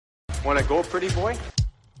Want to go, pretty boy?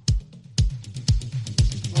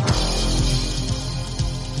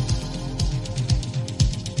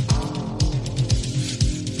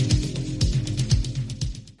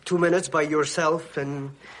 Two minutes by yourself and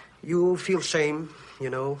you feel shame,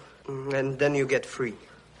 and then you get free.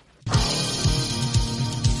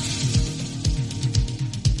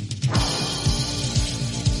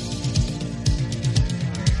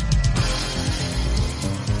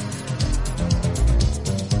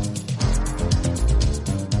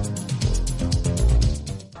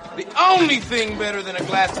 The only thing better than a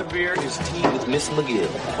glass of beer is tea with Miss McGill.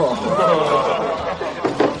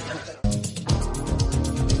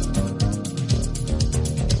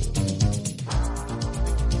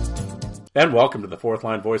 And welcome to the Fourth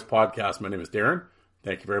Line Voice Podcast. My name is Darren.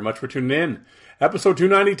 Thank you very much for tuning in. Episode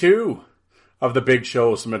 292 of The Big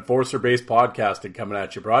Show, some enforcer-based podcasting coming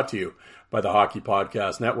at you, brought to you by the Hockey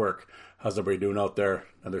Podcast Network. How's everybody doing out there?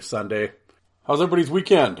 Another Sunday. How's everybody's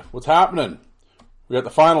weekend? What's happening? We got the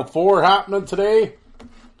Final Four happening today.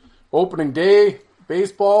 Opening day,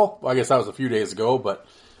 baseball. Well, I guess that was a few days ago, but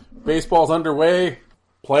baseball's underway.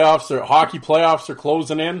 Hockey playoffs are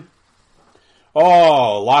closing in.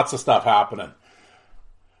 Oh, lots of stuff happening.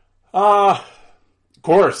 Of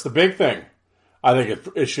course, the big thing. I think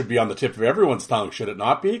it should be on the tip of everyone's tongue, should it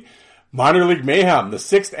not be? Minor League Mayhem, the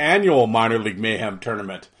 6th annual Minor League Mayhem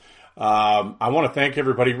tournament. I want to thank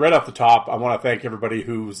everybody right off the top. I want to thank everybody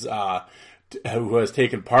who has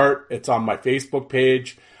taken part. It's on my Facebook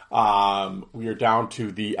page. We are down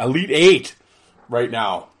to the Elite 8 right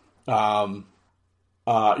now. So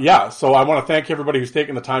I want to thank everybody who's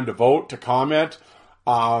taken the time to vote, to comment.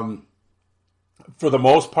 For the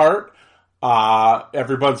most part,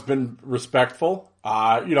 everyone's been respectful.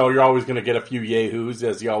 You're always going to get a few yahoos,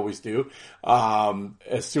 as you always do.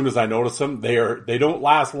 As soon as I notice them, they don't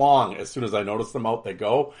last long. As soon as I notice them, out they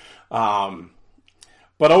go.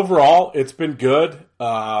 But overall, it's been good.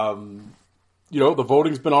 The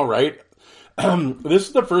voting's been all right. This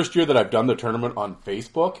is the first year that I've done the tournament on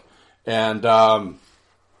Facebook, and I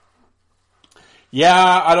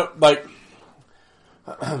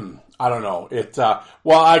don't know.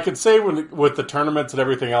 I could say with the tournaments and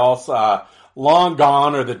everything else, long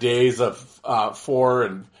gone are the days of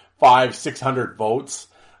 400 and 500, 600 votes.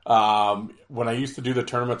 When I used to do the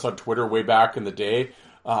tournaments on Twitter way back in the day,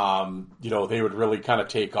 they would really kind of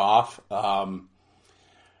take off.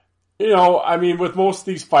 With most of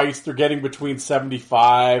these fights, they're getting between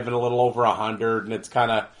 75 and a little over 100, and it's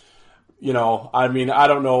kind of, I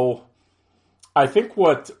don't know. I think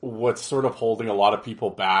what's sort of holding a lot of people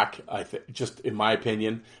back, just in my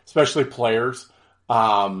opinion, especially players,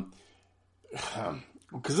 because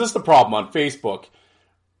this is the problem on Facebook.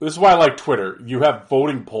 This is why I like Twitter. You have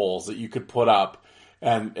voting polls that you could put up,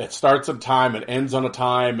 and it starts on time and ends on a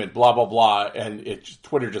time and blah, blah, blah, and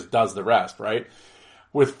Twitter just does the rest, right?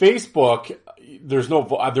 With Facebook, there was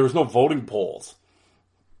no voting polls.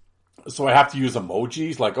 So I have to use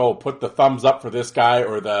emojis, like, put the thumbs up for this guy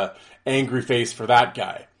or the angry face for that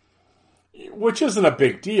guy, which isn't a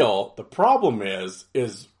big deal. The problem is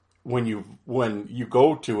when you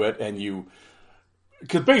go to it and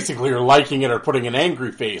because basically you're liking it or putting an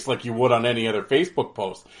angry face like you would on any other Facebook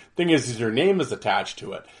post. Thing is your name is attached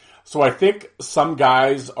to it. So I think some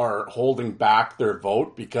guys are holding back their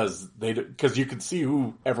vote because you can see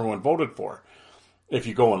who everyone voted for if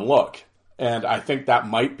you go and look. And I think that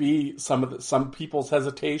might be some people's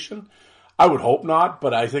hesitation. I would hope not,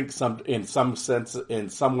 but I think in some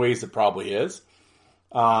ways it probably is.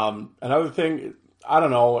 Another thing, I don't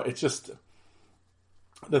know, it's just,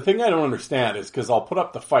 the thing I don't understand is because I'll put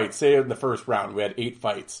up the fight, say in the first round, we had 8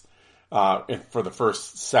 fights for the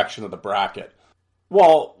first section of the bracket.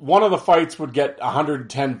 Well, one of the fights would get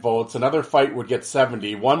 110 votes, another fight would get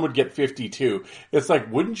 70, one would get 52. It's like,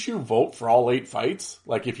 wouldn't you vote for all 8 fights?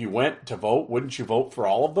 Like, if you went to vote, wouldn't you vote for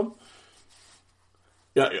all of them?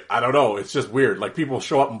 Yeah, I don't know. It's just weird. Like, people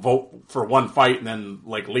show up and vote for one fight and then,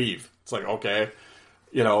 leave. It's like, okay.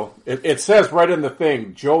 It says right in the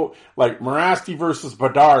thing, Morasti versus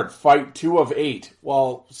Bedard, fight 2 of 8.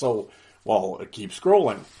 Well, it keeps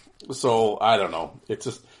scrolling. So, I don't know. It's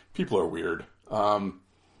just, people are weird.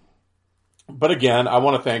 But again, I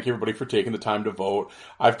want to thank everybody for taking the time to vote.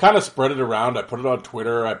 I've kind of spread it around. I put it on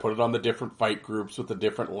Twitter. I put it on the different fight groups with the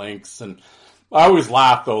different links. And I always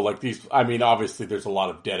laugh though, obviously there's a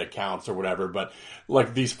lot of dead accounts or whatever, but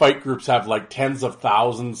these fight groups have tens of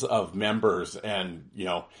thousands of members and,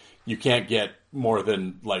 you can't get more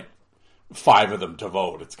than 5 of them to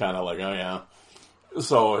vote. It's kind of oh yeah.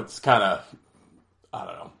 So it's kind of, I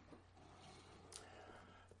don't know.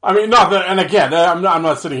 I mean, not that, and again, I'm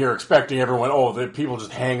not sitting here expecting everyone, that people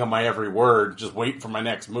just hang on my every word, just wait for my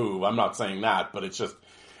next move. I'm not saying that, but it's just,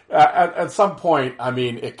 at some point, I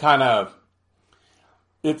mean, it's kind of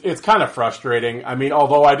frustrating. I mean,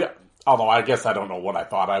 although I guess I don't know what I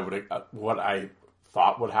thought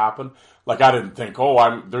would happen. Like, I didn't think,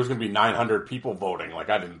 there's going to be 900 people voting. Like,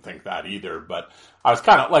 I didn't think that either, but I was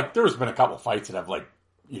kind of, like, there's been a couple fights that have, like,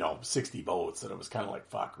 60 votes, and it was kind of like,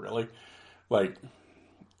 fuck, really? Like,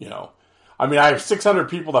 I mean, I have 600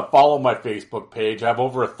 people that follow my Facebook page. I have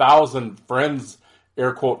over 1,000 friends,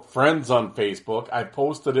 air quote, friends on Facebook. I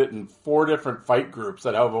posted it in 4 different fight groups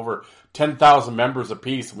that have over 10,000 members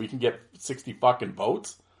apiece, and we can get 60 fucking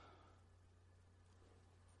votes?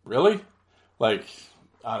 Really? Like,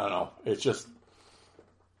 I don't know. It's just,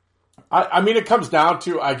 I mean, it comes down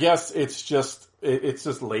to, I guess it's just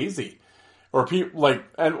lazy. Or people, like,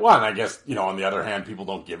 and one, I guess, on the other hand, people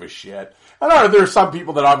don't give a shit. And there's some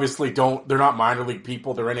people that obviously they're not minor league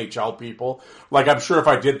people, they're NHL people. Like, I'm sure if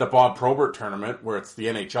I did the Bob Probert tournament, where it's the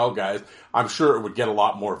NHL guys, I'm sure it would get a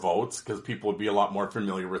lot more votes, because people would be a lot more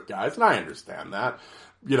familiar with guys, and I understand that.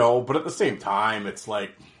 But at the same time, it's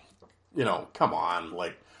like, come on,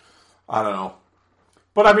 like, I don't know.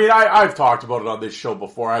 But I mean, I've talked about it on this show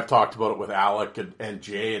before. I've talked about it with Alec and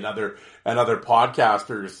Jay and other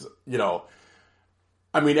podcasters,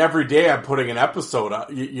 I mean, every day I'm putting an episode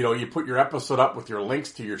up. You put your episode up with your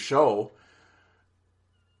links to your show.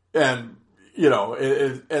 And,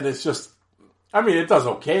 and it's just, I mean, it does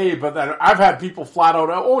okay. But then I've had people flat out,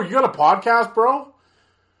 you got a podcast, bro?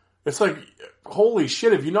 It's like, holy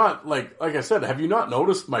shit, have you not, like I said, have you not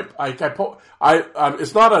noticed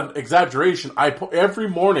it's not an exaggeration. Every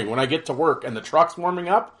morning when I get to work and the truck's warming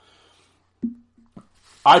up,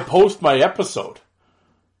 I post my episode.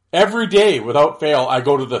 Every day, without fail, I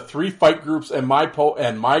go to the 3 fight groups and my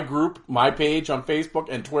group, my page on Facebook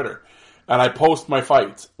and Twitter, and I post my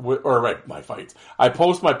fights, my fights. I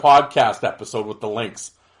post my podcast episode with the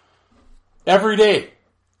links. Every day.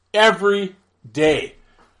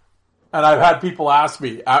 And I've had people ask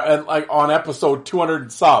me, and like on episode 200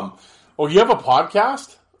 and some, you have a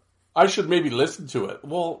podcast? I should maybe listen to it.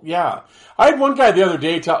 Well, yeah. I had one guy the other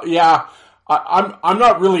day tell, I'm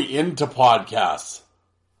not really into podcasts.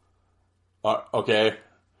 Okay.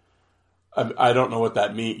 I don't know what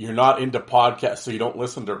that means. You're not into podcasts, so you don't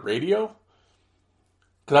listen to radio?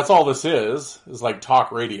 Because that's all this is like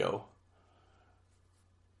talk radio.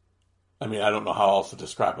 I mean, I don't know how else to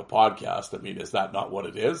describe a podcast. I mean, is that not what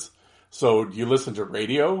it is? So, do you listen to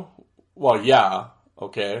radio? Well, yeah.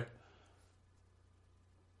 Okay.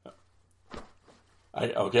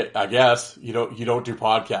 I guess you don't do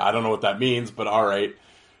podcast. I don't know what that means, but all right.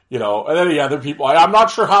 And then the other people, I'm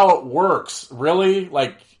not sure how it works. Really?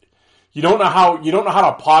 Like, you don't know how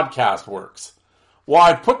a podcast works. Well,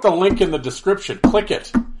 I put the link in the description. Click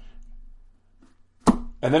it.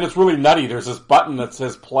 And then it's really nutty. There's this button that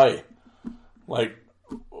says play. Like,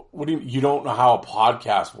 what do you don't know how a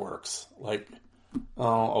podcast works? Like,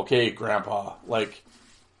 oh, okay, Grandpa. Like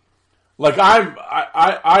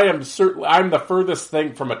I am certainly, I'm the furthest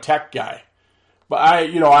thing from a tech guy. But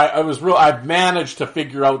I've managed to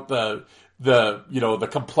figure out the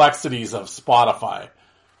complexities of Spotify.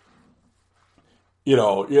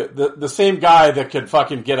 The same guy that could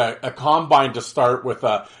fucking get a combine to start with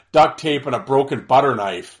a duct tape and a broken butter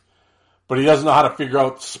knife, but he doesn't know how to figure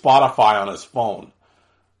out Spotify on his phone.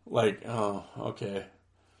 Like, oh, okay.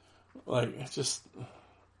 Like, it's just,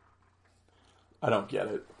 I don't get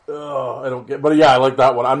it. I don't get, but yeah, I like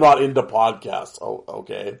that one. I'm not into podcasts. Oh,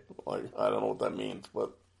 okay. Like, I don't know what that means,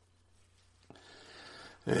 but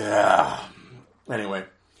yeah. Anyway,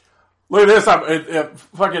 look at this. I'm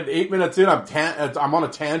fucking 8 minutes in. I'm on a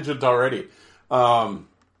tangent already. No,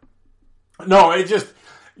 it just,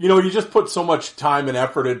 you just put so much time and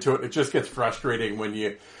effort into it. It just gets frustrating when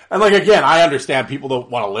and like, again, I understand people don't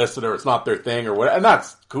want to listen or it's not their thing or whatever, and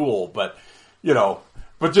that's cool, but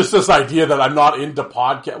but just this idea that I'm not into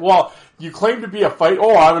podcast. Well, you claim to be a fight.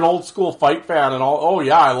 Oh, I'm an old school fight fan and all. Oh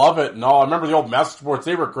yeah, I love it. And all. I remember the old Mess Sports.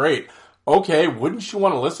 They were great. Okay, wouldn't you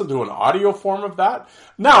want to listen to an audio form of that?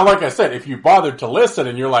 Now, like I said, if you bothered to listen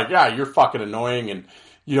and you're like, yeah, you're fucking annoying and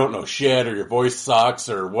you don't know shit or your voice sucks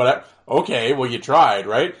or whatever. Okay, well, you tried,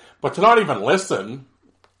 right? But to not even listen,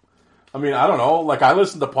 I mean, I don't know. Like, I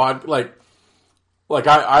listen to like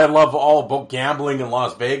I love all about gambling in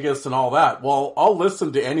Las Vegas and all that. Well, I'll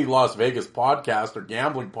listen to any Las Vegas podcast or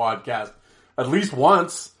gambling podcast at least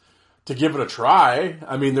once to give it a try.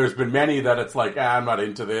 I mean, there's been many that it's like, I'm not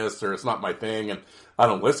into this or it's not my thing and I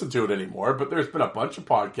don't listen to it anymore. But there's been a bunch of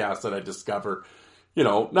podcasts that I discover,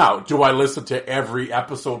 now, do I listen to every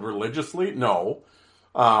episode religiously? No.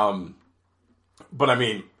 But I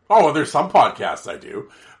mean, there's some podcasts I do,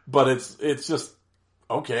 but it's just,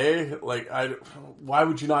 okay, like, why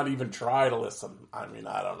would you not even try to listen? I mean,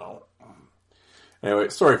 I don't know. Anyway,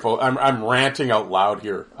 sorry, folks. I'm ranting out loud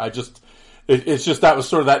here. It's just that was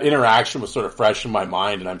sort of, that interaction was sort of fresh in my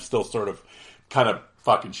mind, and I'm still sort of kind of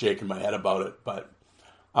fucking shaking my head about it. But,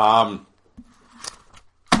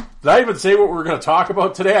 did I even say what we were going to talk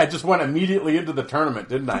about today? I just went immediately into the tournament,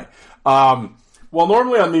 didn't I? Well,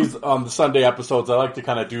 normally on the Sunday episodes, I like to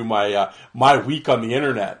kind of do my week on the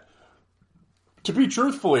internet. To be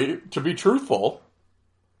truthful,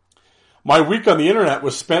 my week on the internet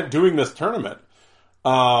was spent doing this tournament.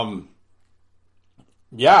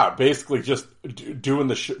 Basically just doing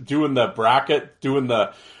the bracket, doing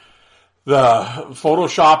the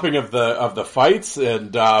photoshopping of the fights,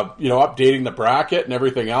 and updating the bracket and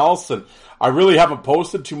everything else. And I really haven't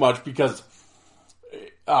posted too much because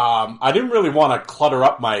I didn't really want to clutter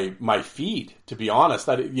up my feed, to be honest.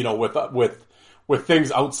 With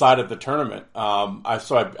things outside of the tournament.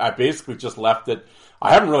 I basically just left it.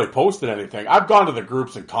 I haven't really posted anything. I've gone to the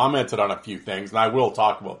groups and commented on a few things, and I will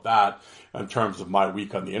talk about that in terms of my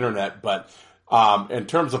week on the internet. But in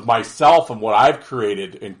terms of myself and what I've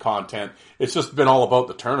created in content, it's just been all about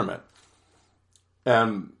the tournament.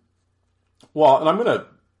 I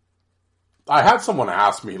had someone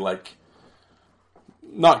ask me, like,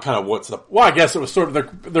 not kind of I guess it was sort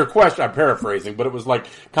of their question, I'm paraphrasing, but it was like,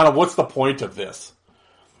 kind of, what's the point of this?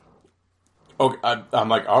 Okay, I'm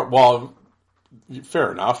like, well,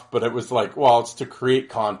 fair enough, but it was like, well, it's to create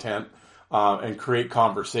content, and create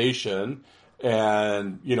conversation,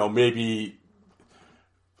 and, maybe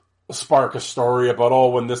spark a story about,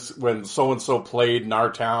 when so-and-so played in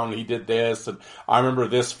our town, he did this, and I remember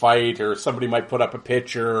this fight, or somebody might put up a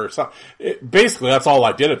picture or something. Basically, that's all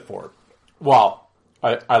I did it for. Well,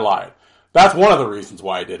 I lied. That's one of the reasons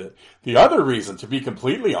why I did it. The other reason, to be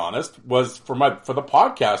completely honest, was for the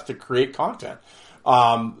podcast to create content.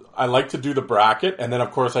 I like to do the bracket, and then of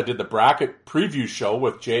course I did the bracket preview show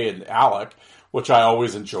with Jay and Alec, which I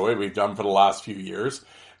always enjoy. We've done for the last few years,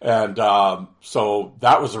 and so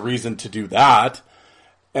that was a reason to do that.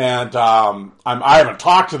 And I haven't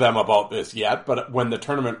talked to them about this yet, but when the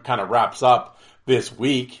tournament kind of wraps up this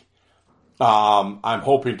week, I'm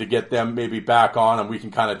hoping to get them maybe back on, and we can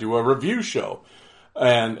kind of do a review show,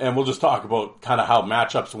 and we'll just talk about kind of how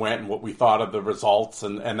matchups went and what we thought of the results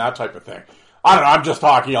and that type of thing. I don't know. I'm just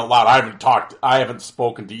talking out loud. I haven't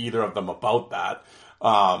spoken to either of them about that.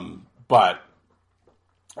 But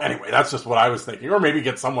anyway, that's just what I was thinking, or maybe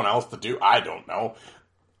get someone else to do. I don't know.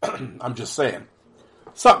 I'm just saying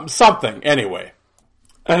something anyway.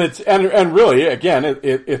 And and really, again,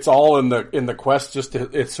 it's all in the quest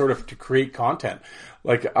it's sort of to create content.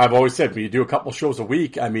 Like I've always said, when you do a couple shows a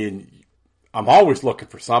week, I mean, I'm always looking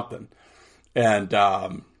for something. And,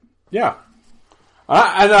 yeah.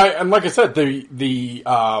 And like I said, the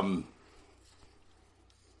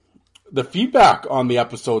feedback on the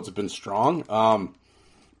episodes have been strong.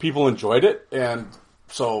 People enjoyed it. And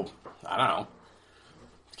so, I don't know,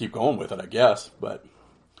 keep going with it, I guess. But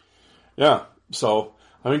yeah, so,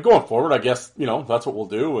 I mean, going forward, I guess, that's what we'll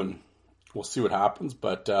do, and we'll see what happens.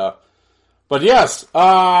 But yes,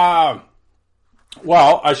 well,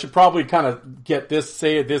 I should probably kind of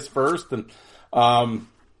say this first, and,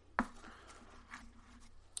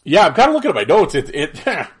 yeah, I'm kind of looking at my notes.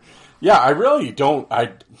 Yeah, I really don't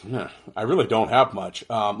have much.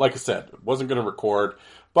 Like I said, wasn't going to record,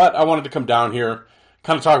 but I wanted to come down here,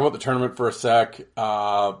 kind of talk about the tournament for a sec,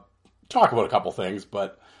 talk about a couple things,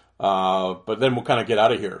 but then we'll kind of get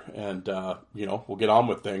out of here, and, we'll get on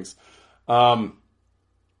with things. But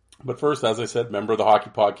first, as I said, member of the Hockey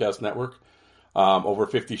Podcast Network, over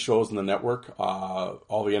 50 shows in the network.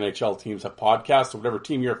 All the NHL teams have podcasts, so whatever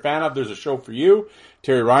team you're a fan of, there's a show for you.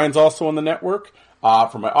 Terry Ryan's also on the network.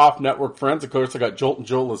 For my off-network friends, of course, I got Jolt and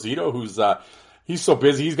Joe Lazito, who's, he's so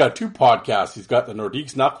busy, he's got two podcasts. He's got the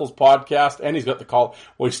Nordiques Knuckles podcast, and he's got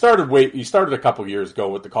he started a couple years ago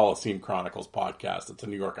with the Coliseum Chronicles podcast. It's a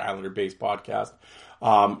New York Islander-based podcast.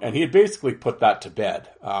 And he had basically put that to bed.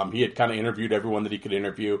 He had kind of interviewed everyone that he could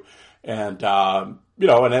interview, and, and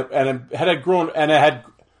it had grown, and it had,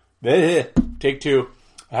 take two,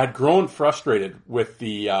 I had grown frustrated with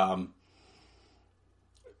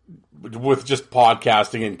with just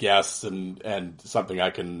podcasting and guests and something I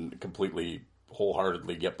can completely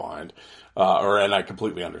wholeheartedly get behind, and I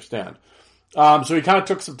completely understand. So he kind of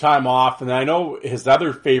took some time off, and I know his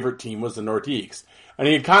other favorite team was the Nordiques. And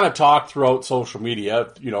he had kind of talked throughout social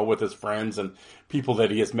media, with his friends and people that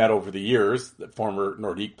he has met over the years, former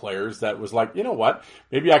Nordique players, that was like, you know what,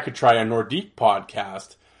 maybe I could try a Nordique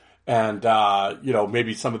podcast. And,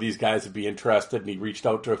 maybe some of these guys would be interested, and he reached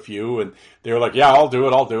out to a few, and they were like, yeah, I'll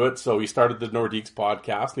do it. So he started the Nordiques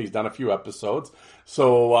podcast, and he's done a few episodes.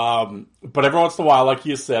 So, but every once in a while, like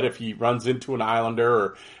you said, if he runs into an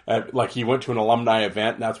Islander, or like he went to an alumni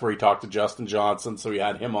event, and that's where he talked to Justin Johnson, so he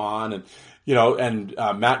had him on, and,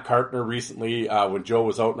 Matt Carkner recently, when Joe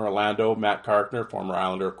was out in Orlando, Matt Carkner, former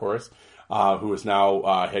Islander, of course, who is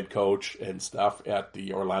now head coach and stuff at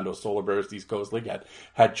the Orlando Solar Bears East Coast League,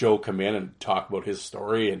 had Joe come in and talk about his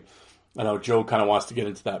story. And I know Joe kind of wants to get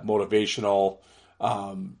into that motivational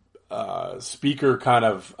speaker kind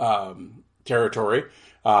of territory.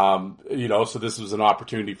 So this was an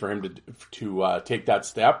opportunity for him to take that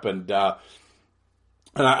step. And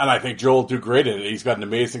I think Joe will do great in it. He's got an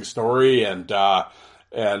amazing story, and I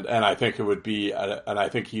think it would be, and I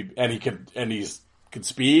think he's can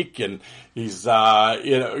speak, and he's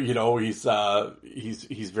he's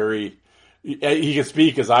very, he can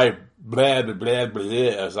speak as I blah blah blah blah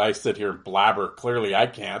as I sit here and blabber. Clearly I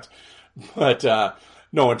can't, but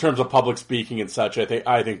no, in terms of public speaking and such,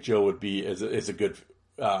 I think Joe would be is a good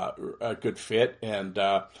fit, and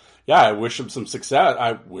I wish him some success.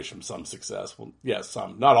 Well, yeah,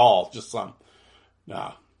 some, not all, just some.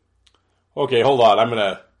 Nah. Okay, hold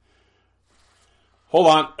on. Hold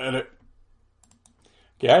on.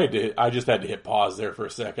 Okay, I just had to hit pause there for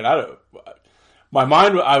a second. My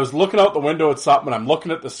mind, I was looking out the window at something, I'm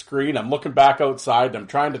looking at the screen, I'm looking back outside, and I'm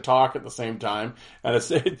trying to talk at the same time, and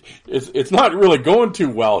it's not really going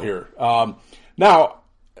too well here. Now,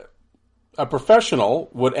 a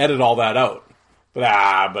professional would edit all that out, but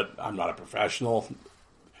I'm not a professional.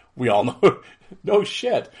 We all know, no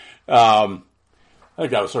shit. I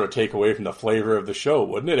think that would sort of take away from the flavor of the show,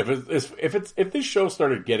 wouldn't it? If this show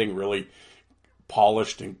started getting really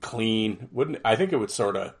polished and clean, I think it would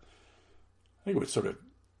sort of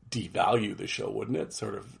devalue the show, wouldn't it?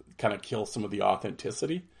 Sort of kind of kill some of the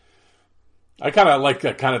authenticity. I kind of like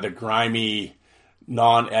the grimy,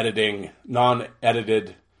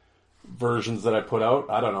 non-edited versions that I put out.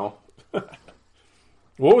 I don't know.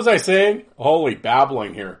 What was I saying? Holy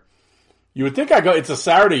babbling here. You would think it's a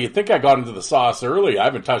Saturday, you'd think I got into the sauce early. I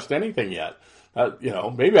haven't touched anything yet.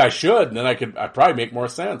 Maybe I should, and then I'd probably make more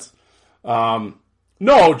sense.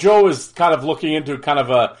 No, Joe is kind of looking into kind of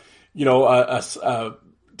to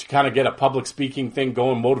kind of get a public speaking thing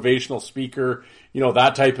going, motivational speaker,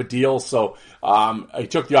 that type of deal. So, I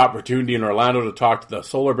took the opportunity in Orlando to talk to the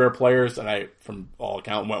Solar Bear players, and from all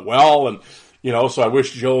accounts, went well. And, so I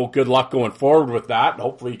wish Joe good luck going forward with that. And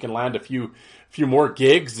hopefully he can land a few more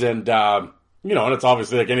gigs. And, and it's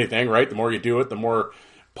obviously like anything, right? The more you do it, the more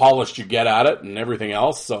polished you get at it and everything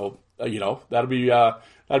else. So, that'd be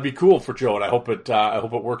cool for Joe, and I hope it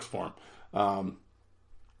works for him.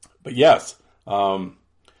 But yes, I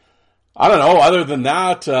don't know. Other than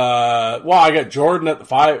that, I got Jordan at the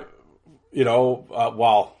 5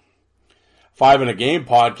 in a Game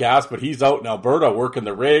podcast, but he's out in Alberta working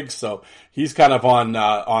the rigs, so he's kind of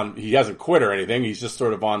on. He hasn't quit or anything. He's just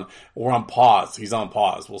sort of we're on pause. He's on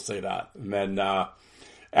pause. We'll say that, and then.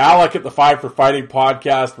 Alec at the 5 for Fighting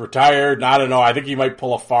podcast retired. I don't know. I think he might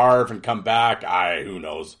pull a Favre and come back. Who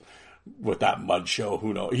knows with that mud show?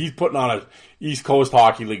 Who knows? He's putting on a East Coast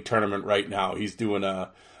Hockey League tournament right now. He's doing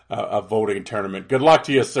a voting tournament. Good luck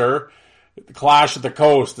to you, sir. The Clash of the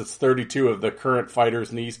Coast. It's 32 of the current fighters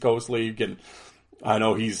in the East Coast League, and I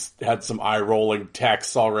know he's had some eye-rolling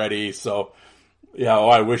texts already. So, yeah,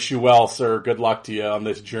 I wish you well, sir. Good luck to you on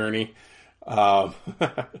this journey. But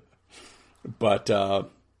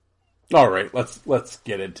all right, let's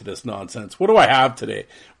get into this nonsense. What do I have today?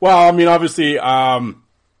 Well, I mean, obviously, in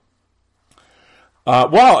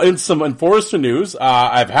some Enforcer news,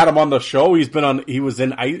 I've had him on the show. He was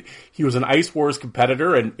an Ice Wars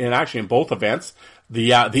competitor, and actually in both events.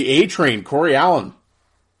 The A-Train, Corey Allen,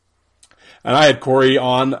 and I had Corey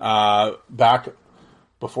on back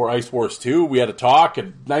before Ice Wars 2. We had a talk,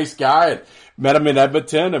 and nice guy. And met him in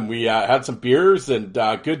Edmonton, and we had some beers, and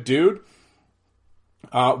good dude.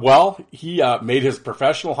 He made his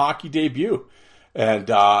professional hockey debut, and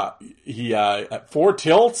he at 4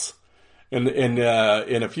 tilts in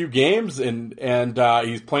a few games, and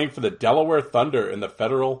he's playing for the Delaware Thunder in the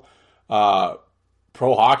Federal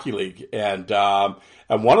Pro Hockey League, and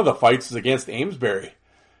one of the fights is against Amesbury,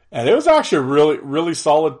 and it was actually a really really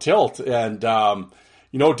solid tilt, and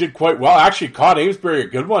did quite well. Actually caught Amesbury a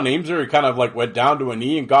good one. Amesbury kind of like went down to a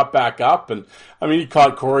knee and got back up. And I mean, he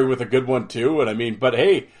caught Corey with a good one too. And I mean, but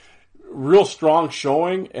hey, real strong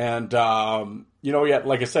showing. And, he had,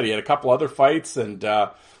 like I said, he had a couple other fights and,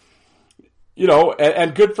 and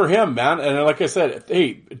good for him, man. And like I said,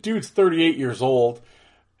 hey, dude's 38 years old.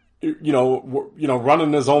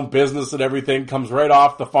 running his own business and everything, comes right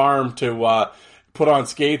off the farm to put on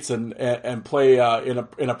skates and play in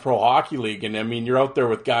a pro hockey league. And I mean, you're out there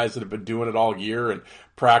with guys that have been doing it all year and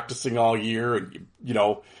practicing all year, and in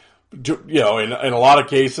a lot of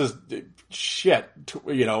cases,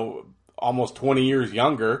 almost 20 years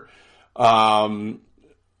younger, and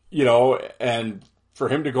for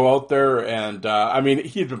him to go out there and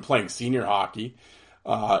he had been playing senior hockey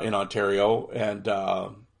in Ontario, and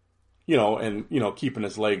keeping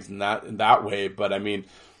his legs in that way. But I mean,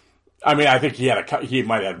 I think he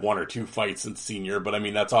might have had one or two fights in senior, but I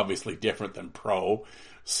mean, that's obviously different than pro.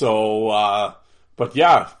 So, but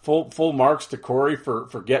yeah, full marks to Corey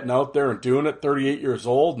for getting out there and doing it. 38 years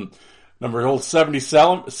old, and number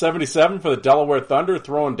 77 for the Delaware Thunder,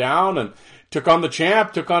 throwing down, and took on the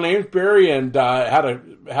champ, took on Amesbury, and had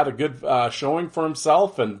a good showing for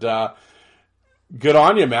himself. And good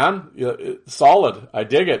on you, man. Solid. I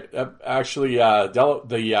dig it. Actually,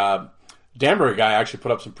 the Danbury guy actually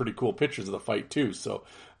put up some pretty cool pictures of the fight too. So,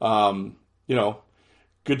 good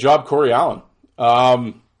job, Corey Allen.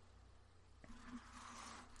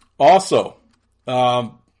 Also,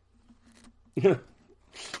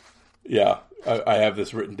 yeah, I have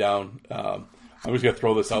this written down. I'm just going to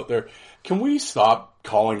throw this out there. Can we stop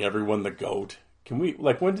calling everyone the GOAT? Can we,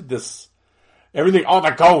 when did this, everything,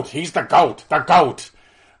 the GOAT, he's the GOAT.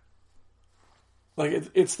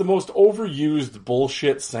 It's the most overused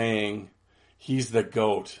bullshit saying, he's the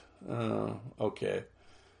GOAT. Okay.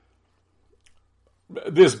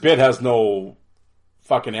 This bit has no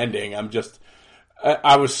fucking ending.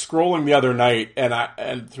 I was scrolling the other night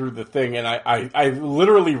and through the thing, and I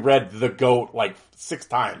literally read the GOAT 6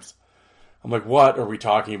 times. I'm like, what are we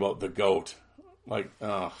talking about? The GOAT.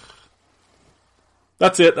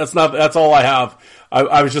 That's it. That's all I have.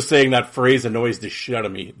 I was just saying that phrase annoys the shit out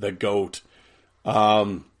of me. The GOAT.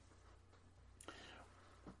 And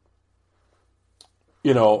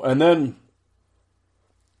then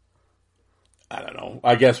I don't know.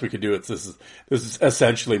 I guess we could do it. This is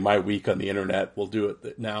essentially my week on the internet. We'll do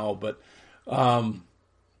it now, but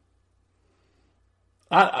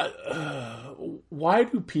why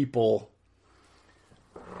do people?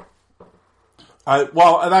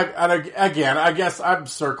 Again, I guess I'm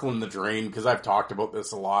circling the drain because I've talked about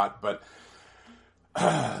this a lot, but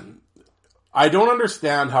I don't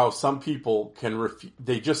understand how some people can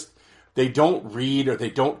they don't read, or they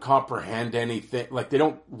don't comprehend anything. They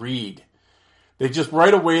don't read. They just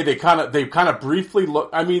right away they kind of briefly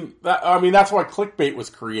look. That's why clickbait was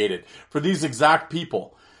created, for these exact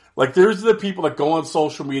people. There's the people that go on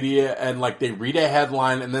social media and they read a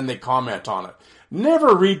headline and then they comment on it.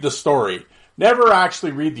 Never read the story. Never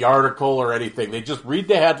actually read the article or anything. They just read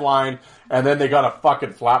the headline and then they gotta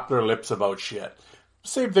fucking flap their lips about shit.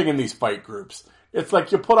 Same thing in these fight groups. It's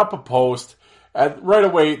you put up a post and right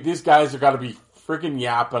away these guys are gotta be freaking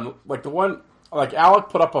yapping. Alec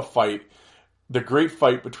put up a fight, the great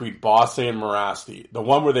fight between Bosse and Morasti. The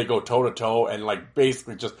one where they go toe to toe and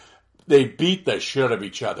basically just, they beat the shit out of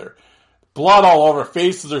each other. Blood all over,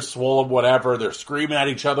 faces are swollen, whatever. They're screaming at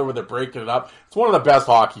each other when they're breaking it up. It's one of the best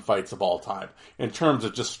hockey fights of all time in terms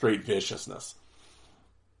of just straight viciousness.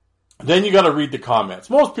 Then you got to read the comments.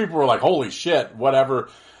 Most people were like, "Holy shit, whatever."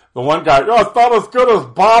 The one guy, it's not as good as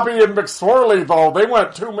Bobby and McSorley though. They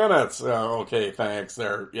went 2 minutes. Okay, thanks.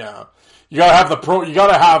 There, yeah. You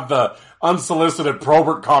gotta have the unsolicited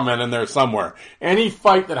Probert comment in there somewhere. Any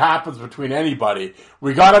fight that happens between anybody,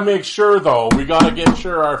 we gotta make sure though, we gotta get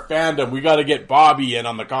sure our fandom, we gotta get Bobby in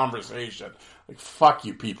on the conversation. Fuck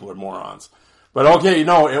you, people are morons. But okay,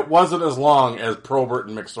 it wasn't as long as Probert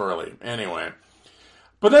and McSorley. Anyway.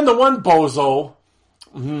 But then the one bozo,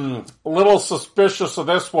 a little suspicious of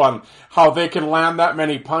this one, how they can land that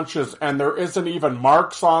many punches and there isn't even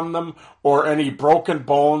marks on them or any broken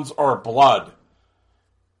bones or blood.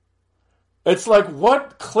 It's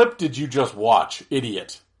what clip did you just watch,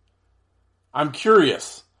 idiot? I'm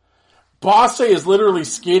curious. Bosse is literally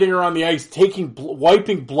skating around the ice,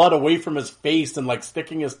 wiping blood away from his face and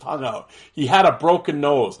sticking his tongue out. He had a broken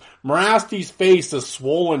nose. Morasti's face is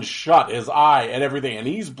swollen shut, his eye and everything, and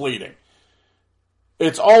he's bleeding.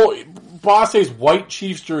 It's all, Bosse's white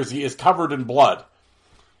Chiefs jersey is covered in blood.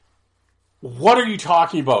 What are you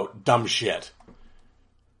talking about, dumb shit?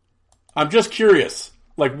 I'm just curious.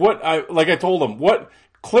 I told him, what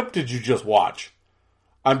clip did you just watch?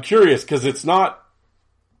 I'm curious, because it's not,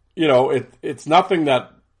 it's nothing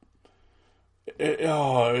that,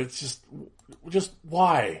 it's just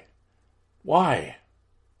why? Why?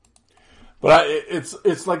 But it's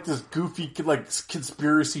this goofy,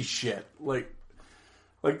 conspiracy shit.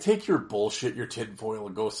 Like, take your bullshit, your tinfoil,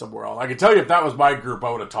 and go somewhere else. I can tell you if that was my group,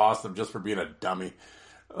 I would have tossed them just for being a dummy.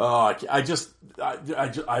 I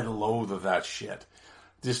loathe that shit.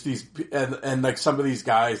 Just these, and like some of these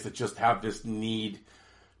guys that just have this need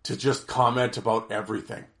to just comment about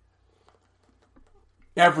everything.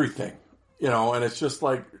 Everything. And it's just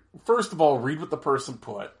like, first of all, read what the person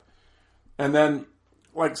put. And then,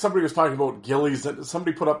 like, somebody was talking about Gillies, and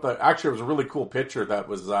somebody put up actually, it was a really cool picture that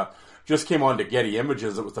was, just came on to Getty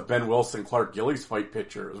Images. It was the Ben Wilson-Clark Gillies fight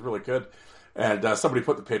picture. It was really good. And somebody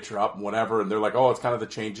put the picture up and whatever, and they're like, oh, it's kind of the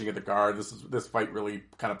changing of the guard. This fight really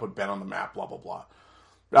kind of put Ben on the map, blah, blah, blah.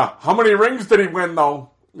 How many rings did he win, though?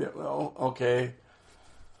 Yeah, well, okay.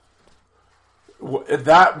 I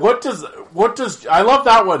love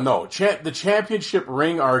that one, though. The championship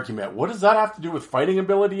ring argument. What does that have to do with fighting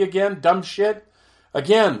ability again? Dumb shit.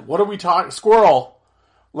 Again, what are we talking? Squirrel.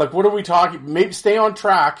 Like, what are we talking? Maybe stay on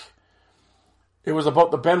track. It was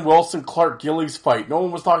about the Ben Wilson-Clark Gillies fight. No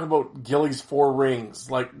one was talking about Gillies 4 rings.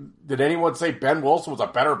 Like, did anyone say Ben Wilson was a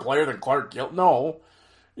better player than Clark Gillies? No.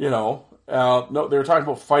 No, they were talking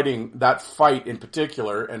about fighting, that fight in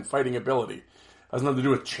particular, and fighting ability. It has nothing to do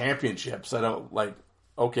with championships. I don't, like,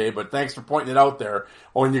 okay, but thanks for pointing it out there.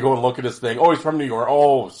 Oh, and you go and look at his thing. Oh, he's from New York.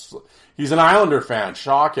 Oh, he's an Islander fan.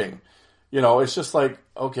 Shocking. It's just like,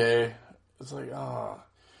 okay. It's like,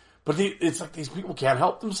 But it's like these people can't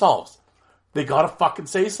help themselves. They gotta fucking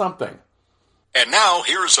say something. And now,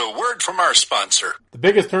 here's a word from our sponsor. The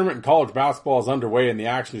biggest tournament in college basketball is underway, and the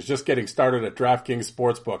action is just getting started at DraftKings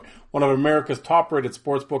Sportsbook, one of America's top-rated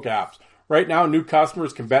sportsbook apps. Right now, new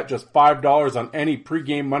customers can bet just $5 on any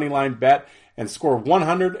pregame moneyline bet and score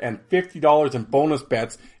 $150 in bonus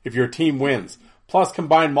bets if your team wins. Plus,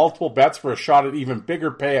 combine multiple bets for a shot at even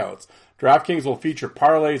bigger payouts. DraftKings will feature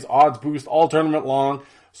parlays, odds boost all tournament long,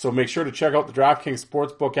 so make sure to check out the DraftKings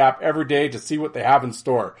Sportsbook app every day to see what they have in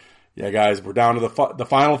store. Yeah, guys, we're down to the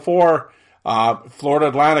Final Four. Florida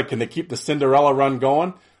Atlantic, can they keep the Cinderella run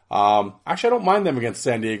going? Actually, I don't mind them against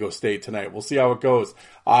San Diego State tonight. We'll see how it goes.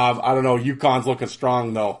 I don't know. UConn's looking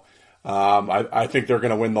strong, though. I think they're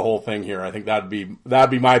going to win the whole thing here. I think that'd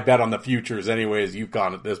be my bet on the futures anyways,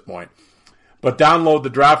 UConn at this point. But download the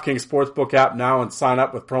DraftKings Sportsbook app now and sign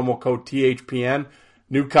up with promo code THPN.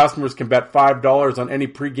 New customers can bet $5 on any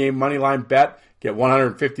pregame moneyline bet. Get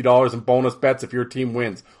 $150 in bonus bets if your team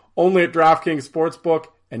wins. Only at DraftKings Sportsbook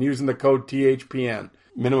and using the code THPN.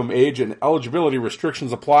 Minimum age and eligibility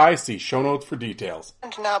restrictions apply. See show notes for details.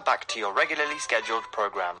 And now back to your regularly scheduled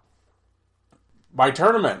program. My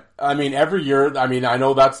tournament. I mean, every year, I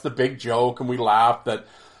know that's the big joke, and we laugh that,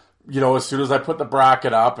 as soon as I put the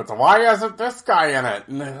bracket up, it's, why isn't this guy in it?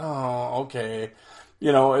 And, okay.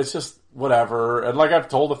 It's just whatever. And like I've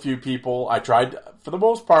told a few people, I tried, for the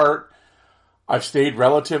most part, I've stayed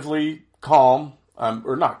relatively calm.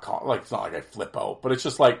 Or not calm, like, it's not like I flip out, but it's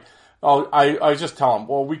just like, I just tell them,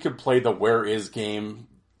 well, we could play the where is game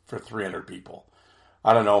for 300 people.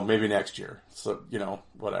 I don't know, maybe next year. So,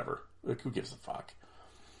 whatever. Like, who gives a fuck?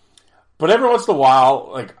 But every once in a while,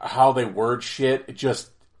 like, how they word shit, it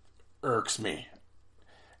just irks me.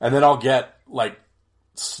 And then I'll get, like,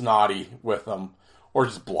 snotty with them. Or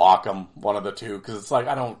just block them, one of the two. Because it's like,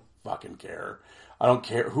 I don't fucking care. I don't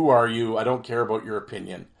care. Who are you? I don't care about your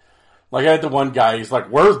opinion. Like, I had the one guy, he's like,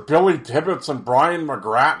 where's Billy Tibbetts and Brian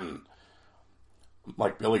McGrattan? I'm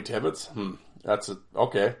like, Billy Tibbetts? That's it.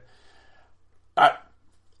 Okay.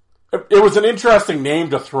 It was an interesting name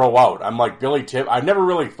to throw out. I'm like, Billy Tibbetts. I've never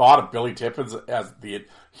really thought of Billy Tibbetts as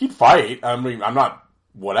he'd fight. I mean, I'm not,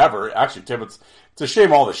 whatever. Actually, Tibbetts, it's a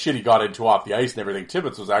shame all the shit he got into off the ice and everything.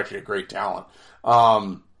 Tibbetts was actually a great talent.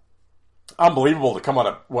 Unbelievable to come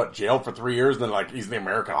out of, jail for 3 years and then, like, he's in the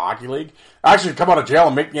American Hockey League. Actually, come out of jail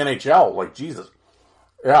and make the NHL. Like, Jesus.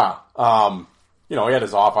 Yeah. He had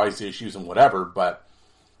his off-ice issues and whatever, but,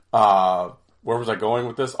 where was I going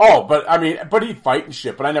with this? Oh, but he'd fight and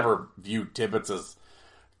shit, but I never viewed Tibbetts as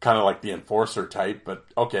kind of like the enforcer type, but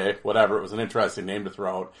okay, whatever. It was an interesting name to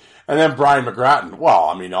throw out. And then Brian McGrattan.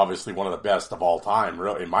 Well, obviously one of the best of all time,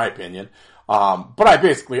 really, in my opinion. But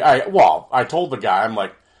I told the guy, I'm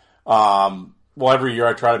like, every year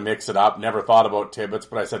I try to mix it up. Never thought about Tibbetts,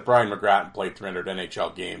 but I said Brian McGrattan played 300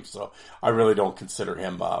 NHL games, so I really don't consider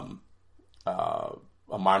him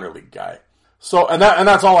a minor league guy. So, and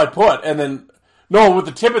that's all I put. And then, no, with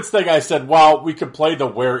the Tibbetts thing, I said, well, we could play the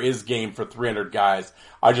where is game for 300 guys.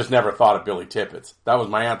 I just never thought of Billy Tibbetts. That was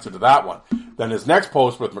my answer to that one. Then his next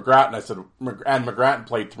post with McGrattan, I said, and McGrattan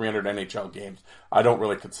played 300 NHL games. I don't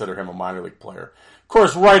really consider him a minor league player. Of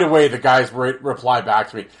course, right away, the guys reply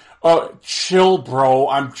back to me, chill, bro,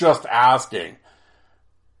 I'm just asking.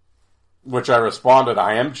 which I responded,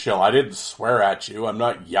 I am chill. I didn't swear at you. I'm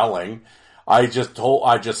not yelling. I just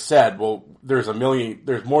said, well, there's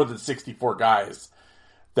more than 64 guys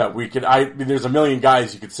that we could, there's a million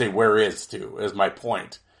guys you could say where is to, is my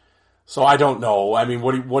point. So I don't know. I mean,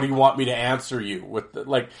 what do you want me to answer you with?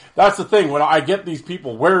 That's the thing. When I get these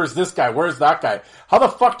people, where is this guy? Where's that guy? How the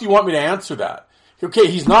fuck do you want me to answer that? Okay,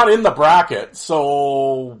 he's not in the bracket,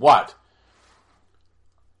 so what?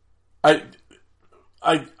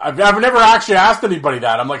 I've never actually asked anybody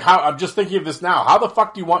that. I'm like, I'm just thinking of this now. How the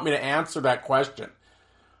fuck do you want me to answer that question?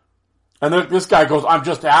 And then this guy goes, I'm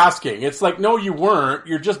just asking. It's like, no, you weren't.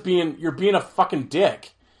 You're being a fucking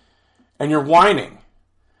dick. And you're whining.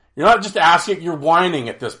 You're not just asking, you're whining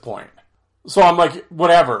at this point. So I'm like,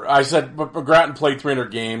 whatever. I said, but McGrattan played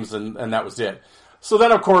 300 games and that was it. So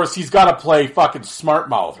then, of course, he's got to play fucking smart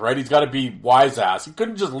mouth, right? He's got to be wise ass. He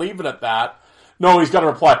couldn't just leave it at that. No, he's got to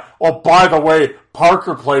reply, oh, by the way,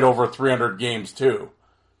 Parker played over 300 games too.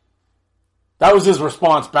 That was his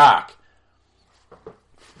response back.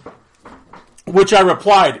 Which I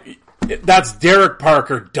replied, that's Derek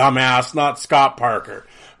Parker, dumbass, not Scott Parker.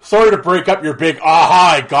 Sorry to break up your big,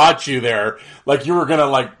 aha, I got you there. Like you were going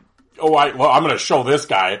to I'm going to show this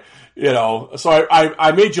guy, So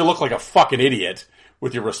I made you look like a fucking idiot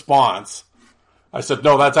with your response. I said,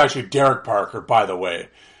 no, that's actually Derek Parker, by the way.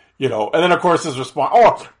 And then of course his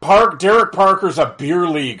response, Derek Parker's a beer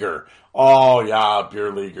leaguer. Oh yeah,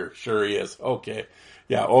 beer leaguer. Sure he is. Okay.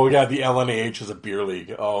 Yeah. Oh yeah, the LNAH is a beer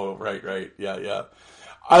league. Oh, right. Yeah.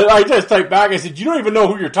 I just typed back, I said, you don't even know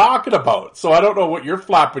who you're talking about, so I don't know what you're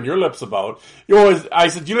flapping your lips about. I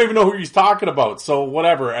said, you don't even know who he's talking about, so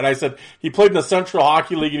whatever. And I said, he played in the Central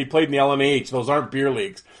Hockey League and he played in the LNH. Those aren't beer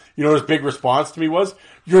leagues. His big response to me was,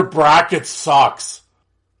 your bracket sucks.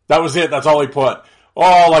 That was it. That's all he put.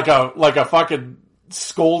 Oh, like a fucking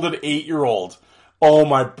scolded 8-year-old. Oh,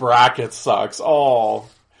 my bracket sucks. Oh,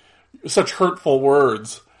 such hurtful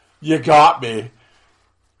words. You got me.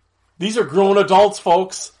 These are grown adults,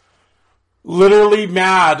 folks. Literally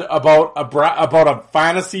mad about a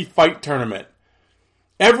fantasy fight tournament.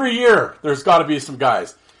 Every year, there's got to be some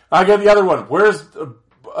guys. I got the other one. Where's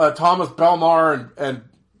Thomas Belmar and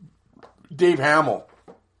Dave Hamill?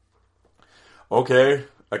 Okay.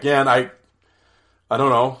 Again, I don't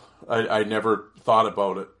know. I never thought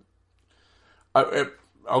about it.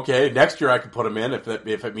 Okay, next year I could put him in if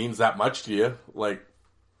it means that much to you.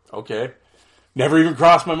 Okay. Never even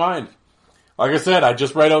crossed my mind. Like I said, I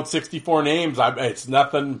just write out 64 names. It's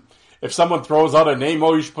nothing. If someone throws out a name,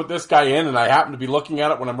 oh, you should put this guy in, and I happen to be looking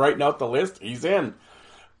at it when I'm writing out the list, he's in.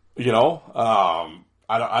 I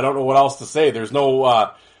don't know what else to say. There's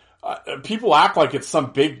no. People act like it's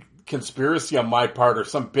some big conspiracy on my part or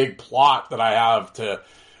some big plot that I have to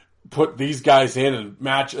put these guys in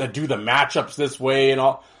and do the matchups this way and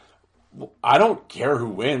all. I don't care who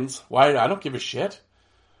wins. Why? I don't give a shit.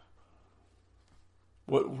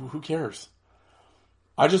 Who cares?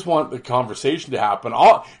 I just want the conversation to happen.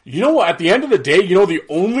 You know what? At the end of the day, the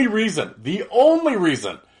only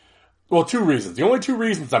reason, well, two reasons. The only two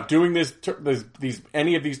reasons I'm doing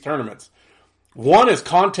any of these tournaments. One is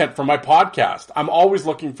content for my podcast. I'm always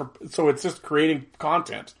looking so it's just creating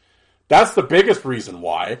content. That's the biggest reason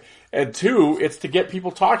why. And two, it's to get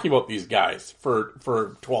people talking about these guys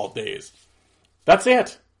for 12 days. That's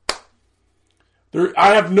it.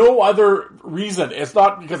 I have no other reason. It's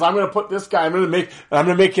not because I'm going to put this guy. I'm going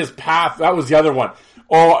to make his path. That was the other one.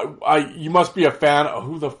 Oh, you must be a fan of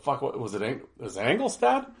who the fuck was it? Was it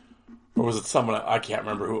Engelstad? Or was it someone? I can't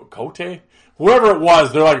remember who. Cote? Whoever it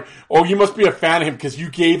was. They're like, oh, you must be a fan of him because you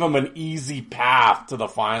gave him an easy path to the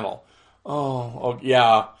final. Oh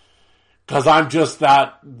yeah. Because I'm just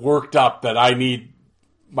that worked up that I need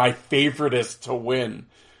my favoritist to win.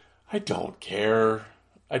 I don't care.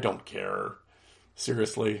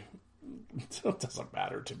 Seriously, it doesn't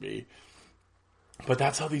matter to me. But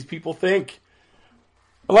that's how these people think.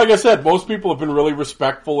 Like I said, most people have been really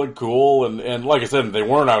respectful and cool, and like I said, if they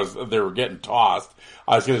weren't, they were getting tossed.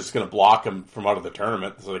 I was just going to block them from out of the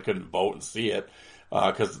tournament so they couldn't vote and see it,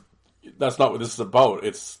 because that's not what this is about.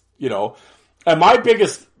 It's, and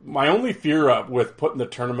my only fear with putting the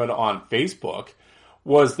tournament on Facebook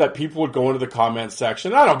was that people would go into the comments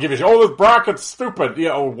section. I don't give a shit. Oh, this bracket's stupid.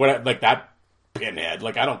 What, like that pinhead.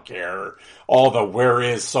 I don't care. All the where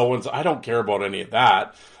is so-and-so. I don't care about any of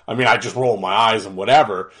that. I mean, I just roll my eyes and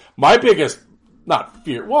whatever. My biggest, not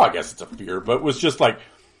fear, well, I guess it's a fear, but was just for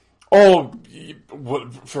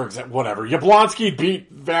example, whatever. Yablonski beat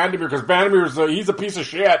Vandermeer because Vandermeer's he's a piece of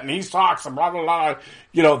shit and he's talks and blah, blah,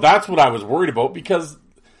 blah. That's what I was worried about because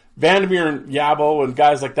Vandermeer and Yabo and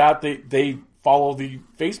guys like that, they follow the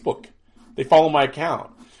Facebook. They follow my account.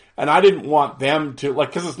 And I didn't want them to, like,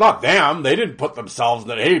 because it's not them. They didn't put themselves in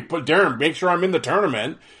that, hey, put Darren, make sure I'm in the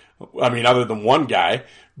tournament. I mean, other than one guy.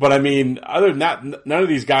 But I mean, other than that, none of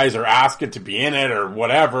these guys are asking to be in it or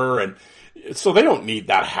whatever. And so they don't need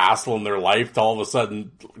that hassle in their life to all of a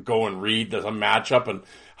sudden go and read some matchup and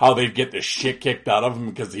how they'd get the shit kicked out of him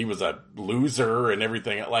because he was a loser and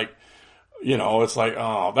everything. Like, you know, it's like,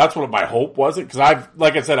 oh, that's what my hope wasn't. Because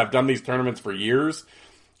like I said, I've done these tournaments for years.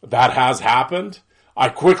 That has happened. I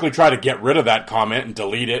quickly try to get rid of that comment and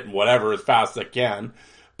delete it and whatever as fast as I can.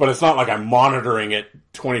 But it's not like I'm monitoring it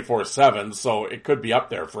 24/7, so it could be up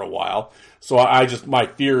there for a while. So my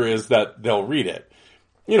fear is that they'll read it.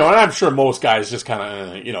 You know, and I'm sure most guys just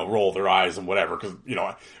kind of, roll their eyes and whatever, because,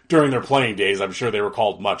 during their playing days, I'm sure they were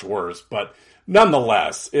called much worse. But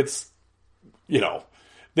nonetheless, it's, they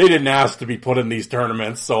didn't ask to be put in these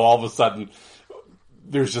tournaments, so all of a sudden,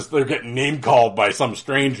 they're getting name called by some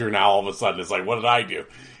stranger now, all of a sudden. It's like, what did I do?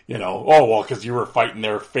 Because you were fighting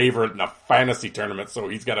their favorite in a fantasy tournament, so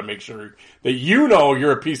he's got to make sure that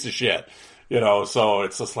you're a piece of shit. So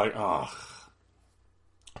it's just like, oh.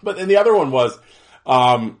 But then the other one was,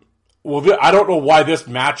 I don't know why this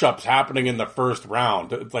matchup's happening in the first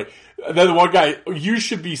round. It's like, then the one guy, you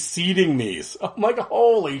should be seeding these. I'm like,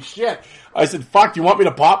 holy shit. I said, fuck, do you want me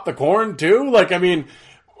to pop the corn too? Like, I mean,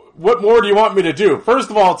 what more do you want me to do? First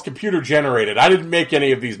of all, it's computer generated. I didn't make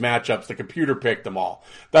any of these matchups. The computer picked them all.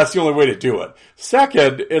 That's the only way to do it.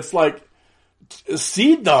 Second, it's like,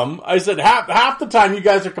 seed them. I said, half the time you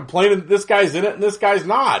guys are complaining that this guy's in it and this guy's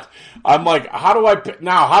not. I'm like, how do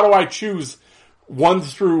I choose 1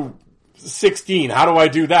 through 16? How do I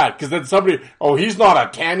do that? Because then somebody, he's not a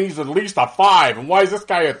 10, he's at least a 5. And why is this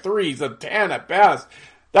guy a 3? He's a 10 at best.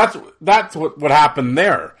 That's what happened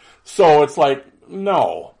there. So it's like,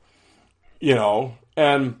 no.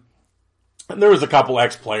 And there was a couple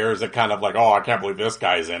ex-players that kind of like, I can't believe this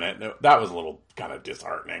guy's in it. That was a little kind of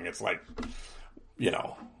disheartening. It's like,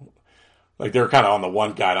 like they're kind of on the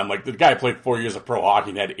one guy. I'm like, the guy played 4 years of pro hockey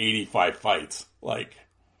and had 85 fights. Like,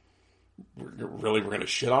 we're going to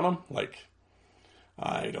shit on him? Like,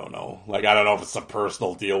 I don't know. Like, I don't know if it's a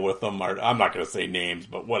personal deal with them, or I'm not going to say names,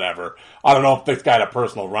 but whatever. I don't know if this guy had a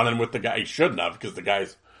personal run-in with the guy. He shouldn't have, because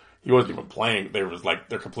he wasn't even playing. They're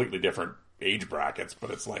completely different age brackets, but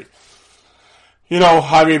it's like,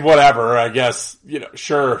 I mean, whatever, I guess,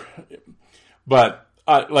 sure. But,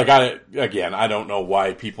 I don't know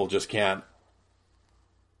why people just can't,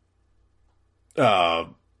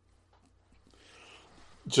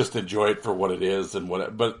 just enjoy it for what it is and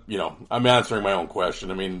but, I'm answering my own question.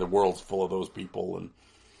 I mean, the world's full of those people, and,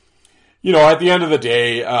 at the end of the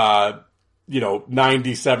day,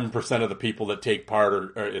 97% of the people that take part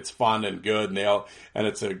are it's fun and good, and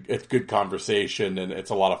it's good conversation, and it's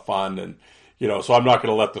a lot of fun, and so I'm not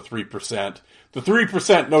going to let the 3%. The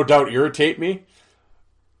 3% no doubt irritate me.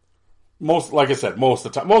 Like I said, most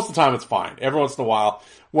of the time it's fine. Every once in a while,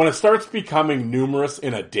 when it starts becoming numerous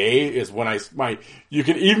in a day, is when you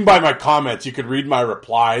can, even by my comments, you could read my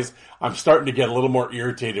replies. I'm starting to get a little more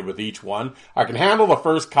irritated with each one. I can handle the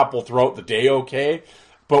first couple throughout the day okay.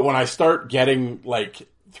 But when I start getting like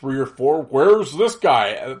 3 or 4, where's this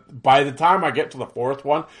guy? By the time I get to the 4th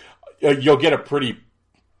one, you'll get a pretty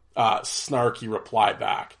snarky reply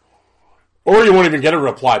back. Or you won't even get a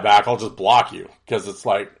reply back. I'll just block you, because it's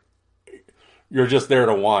like, you're just there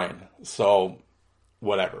to whine. So,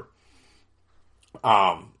 whatever.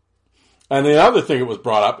 And the other thing that was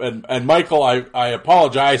brought up, and Michael, I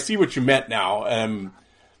apologize. I see what you meant now.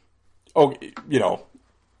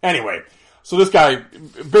 Anyway. So this guy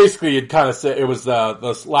basically had kind of said, it was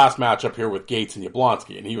this last matchup here with Gates and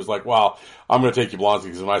Yablonski, and he was like, well, I'm going to take Yablonski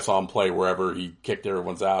because when I saw him play wherever, he kicked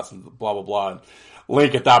everyone's ass and blah, blah, blah. And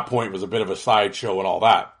Link at that point was a bit of a sideshow and all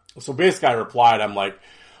that. So basically I replied, I'm like,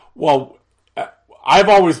 well, I've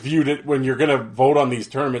always viewed it, when you're going to vote on these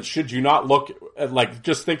tournaments, should you not look at, like,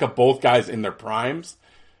 just think of both guys in their primes?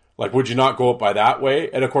 Like, would you not go up by that way?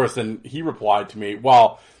 And of course, then he replied to me,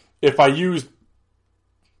 well, if I used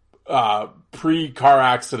pre-car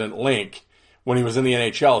accident Link when he was in the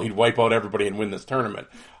NHL, he'd wipe out everybody and win this tournament.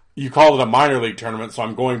 You call it a minor league tournament, so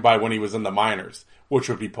I'm going by when he was in the minors, which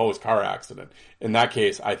would be post-car accident. In that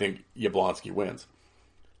case, I think Yablonski wins.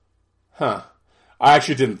 I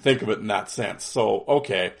actually didn't think of it in that sense, so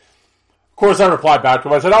okay. Of course, I replied back to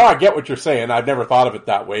him. I said, I get what you're saying. I've never thought of it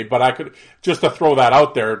that way, but I could, just to throw that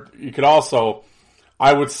out there, you could also,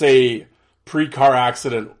 I would say, pre-car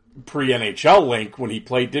accident, pre-NHL Link, when he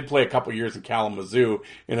did play a couple years in Kalamazoo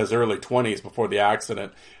in his early 20s before the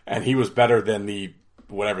accident, and he was better than the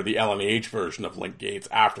LNH version of Link Gates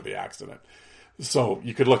after the accident. So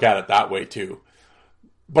you could look at it that way too.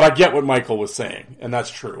 But I get what Michael was saying, and that's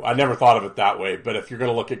true. I never thought of it that way, but if you're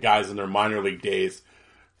going to look at guys in their minor league days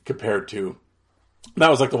compared to... That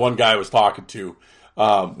was like the one guy I was talking to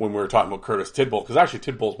when we were talking about Curtis Tidwell, because actually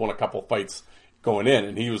Tidwell's won a couple fights going in,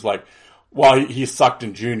 and he was like, well, he sucked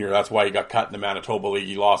in junior. That's why he got cut in the Manitoba League.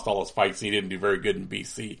 He lost all his fights, and he didn't do very good in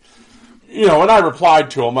BC. You know, and I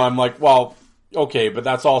replied to him, I'm like, well, okay, but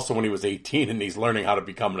that's also when he was 18, and he's learning how to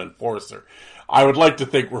become an enforcer. I would like to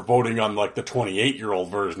think we're voting on, like, the 28-year-old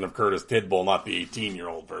version of Curtis Tidwell, not the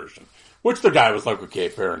 18-year-old version. Which the guy was like, okay,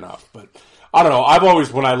 fair enough. But, I don't know, I've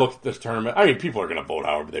always, when I look at this tournament, I mean, people are going to vote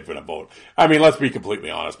however they're going to vote. I mean, let's be completely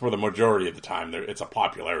honest. For the majority of the time, it's a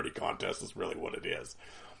popularity contest is really what it is.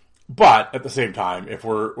 But, at the same time, if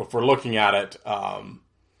we're looking at it, how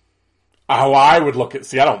I would look at,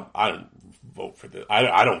 see, I don't vote for this.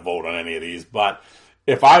 I don't vote on any of these, but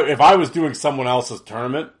if I was doing someone else's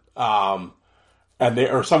tournament,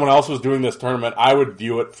 or someone else was doing this tournament, I would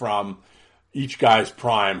view it from each guy's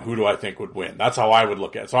prime. Who do I think would win? That's how I would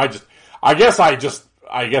look at it. So I guess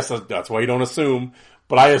that's why you don't assume,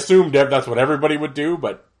 but I assumed that's what everybody would do,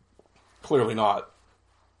 but clearly not.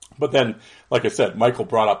 But then, like I said, Michael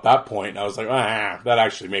brought up that point, and I was like, that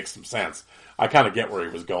actually makes some sense. I kind of get where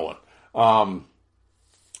he was going.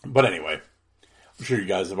 But anyway, I'm sure you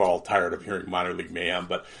guys are all tired of hearing minor league mayhem,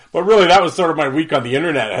 but really that was sort of my week on the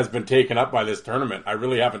internet. It has been taken up by this tournament. I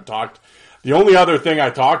really haven't talked. The only other thing I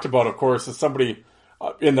talked about, of course, is somebody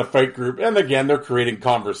in the fight group, and again, they're creating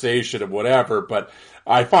conversation and whatever, but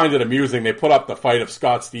I find it amusing. They put up the fight of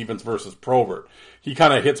Scott Stevens versus Probert. He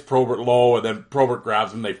kind of hits Probert low, and then Probert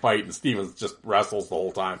grabs him, they fight, and Stevens just wrestles the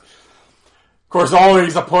whole time. Of course,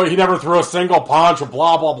 he never threw a single punch, or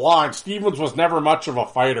blah, blah, blah, and Stevens was never much of a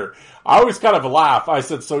fighter. I always kind of laugh. I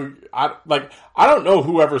said, I don't know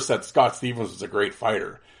whoever said Scott Stevens was a great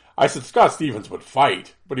fighter. I said Scott Stevens would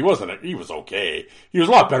fight, but he was okay. He was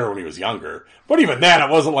a lot better when he was younger. But even then, it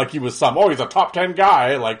wasn't like he was he's a top 10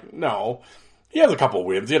 guy. Like, no. He has a couple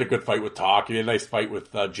wins. He had a good fight with Talk. He had a nice fight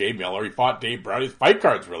with Jay Miller. He fought Dave Brown. His fight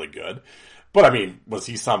card's really good. But, I mean, was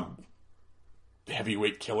he some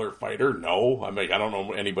heavyweight killer fighter? No. I mean, I don't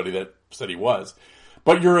know anybody that said he was.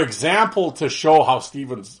 But your example to show how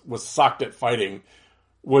Stevens was sucked at fighting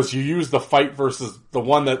was you use the fight versus the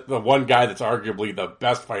one guy that's arguably the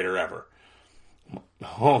best fighter ever.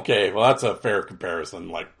 Okay, well, that's a fair comparison.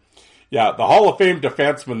 Like, yeah, the Hall of Fame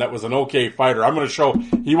defenseman that was an okay fighter, I'm going to show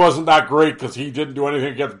he wasn't that great because he didn't do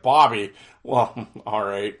anything against Bobby. Well, all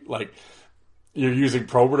right. Like, you're using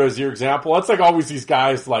Probert as your example. That's like always these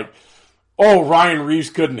guys like, oh, Ryan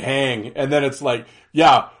Reeves couldn't hang. And then it's like,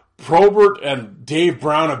 yeah, Probert and Dave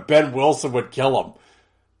Brown and Ben Wilson would kill him.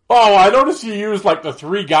 Oh, I noticed you use like the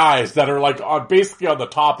three guys that are like basically on the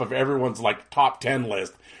top of everyone's like top 10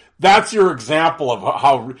 list. That's your example of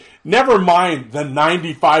how, never mind the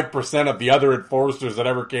 95% of the other enforcers that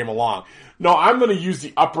ever came along. No, I'm going to use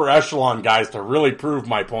the upper echelon guys to really prove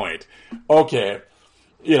my point. Okay.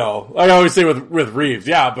 You know, like I always say with Reeves,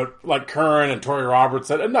 yeah, but like Curran and Torrey Roberts,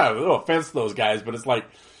 and no offense to those guys, but it's like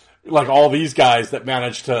all these guys that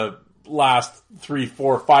managed to last 300,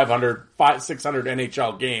 400, 500, 600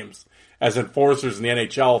 NHL games as enforcers in the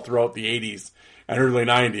NHL throughout the 80s and early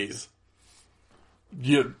 90s.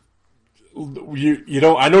 You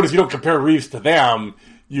don't, I notice you don't compare Reeves to them.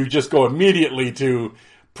 You just go immediately to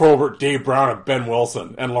Probert, Dave Brown, and Ben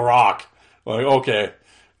Wilson, and Larocque. Like, okay.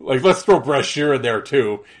 Like, let's throw Brashear in there,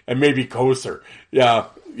 too, and maybe Koser. Yeah,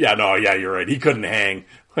 you're right. He couldn't hang.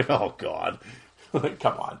 Like, oh, God. Like,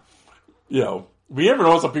 come on. You know, we ever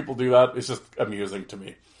know some people do that? It's just amusing to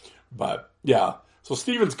me. But, yeah. So,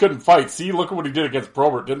 Stevens couldn't fight. See, look at what he did against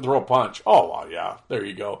Probert. Didn't throw a punch. Oh, well, yeah. There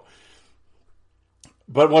you go.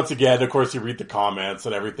 But once again, of course, you read the comments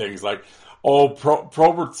and everything's like, oh,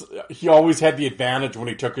 Probert's, he always had the advantage when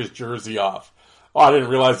he took his jersey off. Oh, I didn't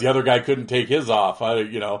realize the other guy couldn't take his off.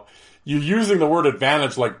 You're using the word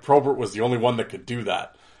advantage like Probert was the only one that could do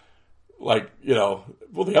that. Like, well,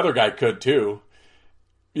 the other guy could too.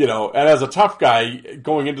 And as a tough guy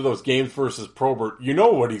going into those games versus Probert, you know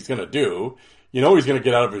what he's going to do. You know he's going to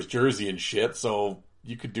get out of his jersey and shit, so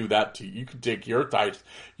you could do that too. You could take your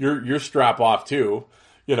strap off too.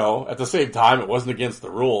 At the same time, it wasn't against the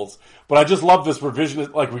rules. But I just love this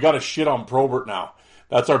revision. Like, we got to shit on Probert now.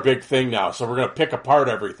 That's our big thing now. So we're going to pick apart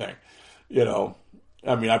everything.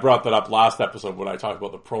 I mean, I brought that up last episode when I talked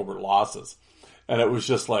about the Probert losses. And it was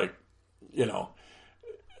just like, I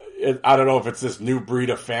don't know if it's this new breed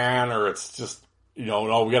of fan or it's just,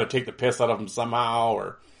 no, we got to take the piss out of him somehow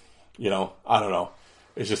or, I don't know.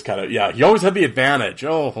 It's just kind of, yeah, he always had the advantage.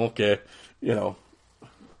 Oh, okay.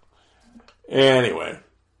 Anyway.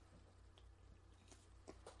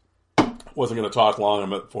 Wasn't going to talk long.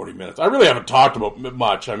 I'm at 40 minutes. I really haven't talked about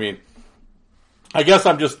much. I mean, I guess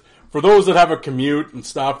I'm just, for those that have a commute and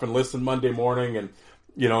stuff and listen Monday morning and,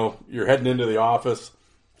 you know, you're heading into the office,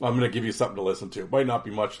 I'm going to give you something to listen to. It might not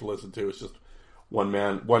be much to listen to. It's just one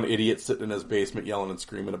idiot sitting in his basement yelling and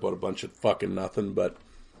screaming about a bunch of fucking nothing, but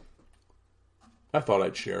I thought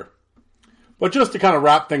I'd share. But just to kind of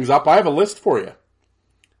wrap things up, I have a list for you.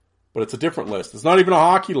 But it's a different list. It's not even a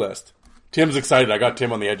hockey list. Tim's excited. I got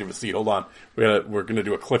Tim on the edge of a seat. Hold on. We're going to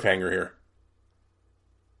do a cliffhanger here.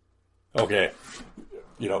 Okay.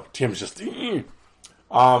 You know, Tim's just...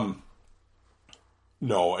 No.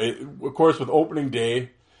 Of course, with opening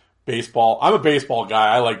day, baseball. I'm a baseball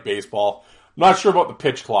guy. I like baseball. I'm not sure about the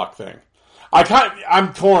pitch clock thing.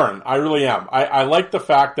 I'm torn. I really am. I like the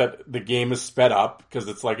fact that the game is sped up because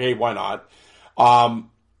it's like, hey, why not?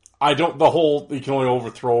 I don't, the whole, you can only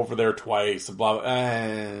overthrow over there twice, blah,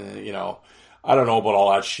 you know, I don't know about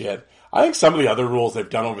all that shit. I think some of the other rules they've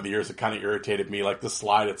done over the years have kind of irritated me, like the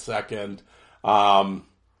slide at second. The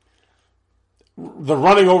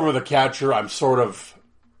running over the catcher, I'm sort of,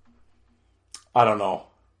 I don't know.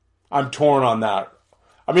 I'm torn on that.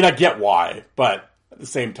 I mean, I get why, but at the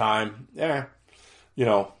same time, you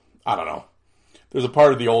know, I don't know. There's a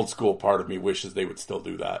part of the old school part of me wishes they would still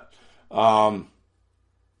do that.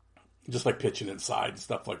 Just like pitching inside and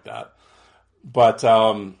stuff like that. But,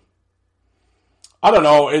 I don't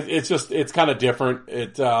know. It's kind of different.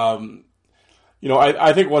 You know,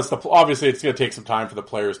 I think obviously it's going to take some time for the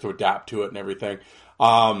players to adapt to it and everything.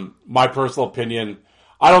 My personal opinion,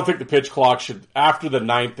 I don't think the pitch clock should, after the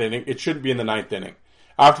ninth inning, it shouldn't be in the ninth inning.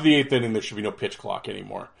 After the eighth inning, there should be no pitch clock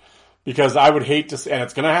anymore. Because I would hate to, and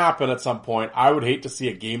it's going to happen at some point, I would hate to see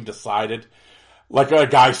a game decided. Like a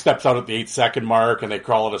guy steps out at the 8-second mark and they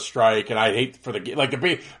call it a strike, and I'd hate for the game, like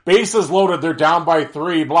the base is loaded, they're down by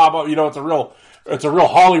 3, blah, blah, you know, it's a real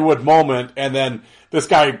Hollywood moment, and then this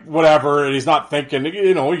guy, whatever, and he's not thinking,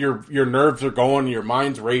 you know, your nerves are going, your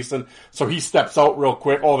mind's racing, so he steps out real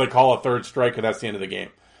quick, they call a third strike, and that's the end of the game.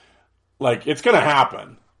 Like, it's gonna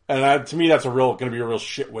happen. And to me, that's going to be a real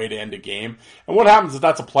shit way to end a game. And what happens if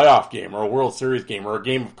that's a playoff game or a World Series game or a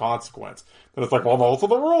game of consequence? Then it's like, well, those are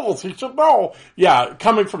the rules. He should know. Yeah,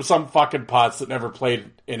 coming from some fucking putz that never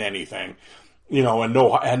played in anything, you know,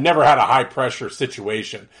 and never had a high pressure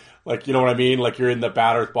situation. Like, you know what I mean? Like, you're in the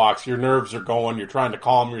batter's box, your nerves are going, you're trying to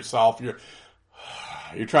calm yourself, you're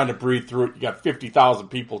trying to breathe through it. You got 50,000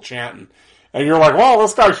 people chanting, and you're like, well,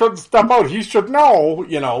 this guy shouldn't step out. He should know.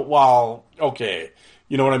 You know, well, okay.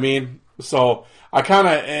 You know what I mean? So I kind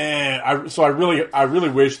of, I really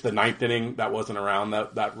wish the ninth inning that wasn't around,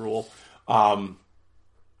 that rule. I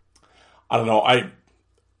don't know.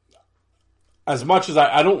 As much as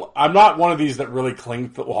I'm not one of these that really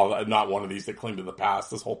I'm not one of these that cling to the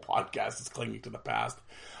past. This whole podcast is clinging to the past.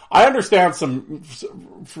 I understand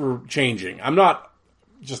for changing. I'm not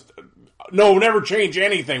just, no, never change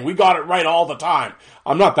anything. We got it right all the time.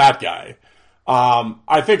 I'm not that guy.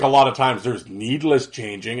 I think a lot of times there's needless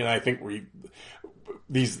changing, and I think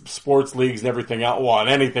these sports leagues and everything else, well, and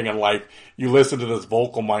anything in life, you listen to this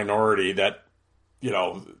vocal minority that, you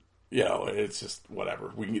know, it's just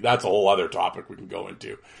whatever. That's a whole other topic we can go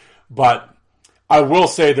into. But I will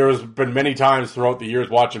say there's been many times throughout the years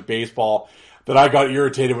watching baseball that I got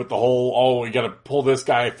irritated with the whole, we got to pull this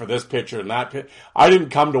guy for this pitcher and that pitch. I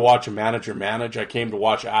didn't come to watch a manager manage. I came to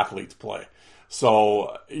watch athletes play.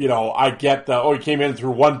 So, you know, I get he came in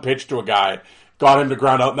through one pitch to a guy, got him to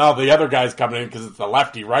ground out. Now the other guy's coming in because it's a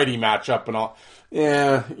lefty-righty matchup and all.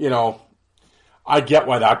 Yeah, you know, I get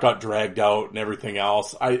why that got dragged out and everything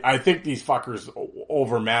else. I think these fuckers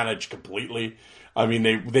overmanage completely. I mean,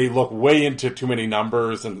 they look way into too many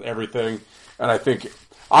numbers and everything. And I think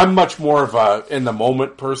I'm much more of a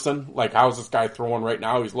in-the-moment person. Like, how's this guy throwing right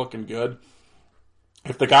now? He's looking good.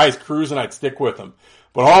 If the guy's cruising, I'd stick with him.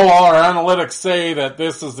 But all our analytics say that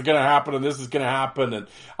this is going to happen and this is going to happen, and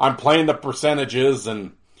I'm playing the percentages,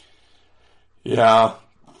 and yeah,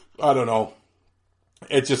 I don't know.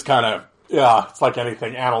 It's just kind of, it's like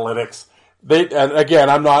anything, analytics. And again,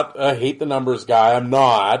 I'm not a hate the numbers guy. I'm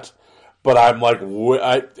not, but I'm like,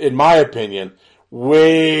 in my opinion,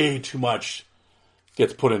 way too much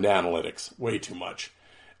gets put into analytics. Way too much.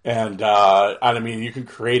 And I mean, you can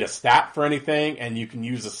create a stat for anything, and you can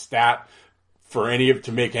use a stat for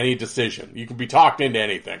to make any decision. You can be talked into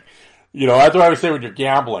anything. You know, that's what I would say when you're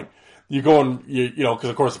gambling. You go and, you know, because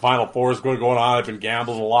of course the Final Four is going on. I've been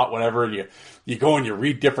gambling a lot, whatever. And you go and you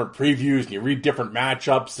read different previews and you read different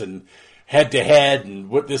matchups and head to head and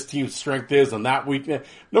what this team's strength is and that weakness.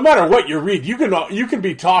 No matter what you read, you can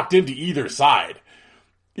be talked into either side.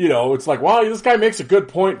 it's like, well, this guy makes a good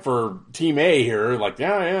point for Team A here. Like,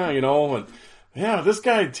 and this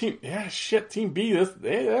guy, Team B,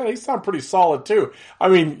 they sound pretty solid too. I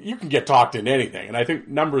mean, you can get talked into anything, and I think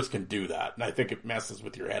numbers can do that, and I think it messes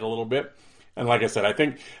with your head a little bit. And like I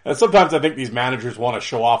said, sometimes I think these managers want to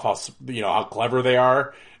show off how clever they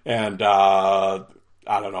are, and I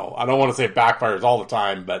don't know. I don't want to say it backfires all the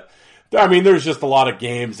time, but I mean, there's just a lot of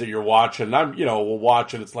games that you're watching. We'll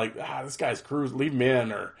watch and it's like, this guy's cruising, leave him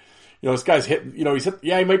in, or this guy's hitting. He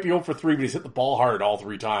might be 0 for 3, but he's hit the ball hard all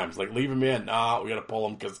 3 times. Like, leave him in. Nah, we got to pull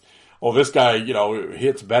him because this guy,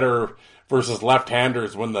 hits better versus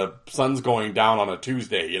left-handers when the sun's going down on a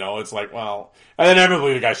Tuesday. It's like, well, and then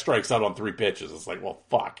inevitably the guy strikes out on 3 pitches. It's like, well,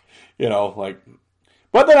 fuck,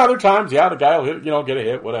 But then other times, the guy will hit, get a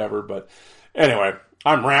hit, whatever. But anyway,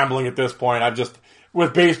 I'm rambling at this point. I'm just.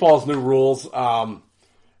 With baseball's new rules, I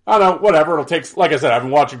don't know, whatever. It'll take, like I said, I've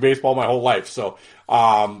been watching baseball my whole life. So,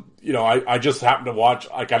 I just happened to watch,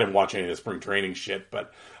 I didn't watch any of the spring training shit,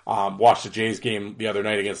 but, watched the Jays game the other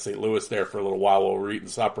night against St. Louis there for a little while we were eating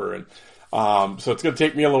supper. And, so it's going to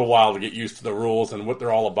take me a little while to get used to the rules and what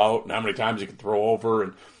they're all about and how many times you can throw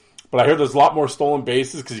over. But I hear there's a lot more stolen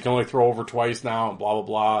bases because you can only throw over twice now and blah, blah,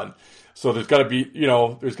 blah. And so there's got to be,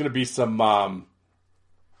 there's going to be some,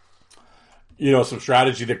 some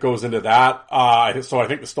strategy that goes into that. So I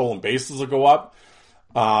think the stolen bases will go up.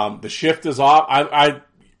 The shift is off.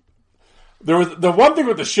 There was the one thing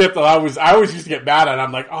with the shift that I always used to get mad at.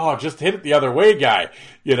 I'm like, oh, just hit it the other way, guy.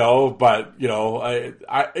 But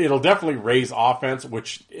it'll definitely raise offense,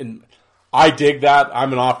 I dig that.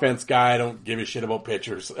 I'm an offense guy. I don't give a shit about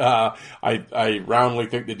pitchers. I roundly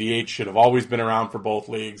think the DH should have always been around for both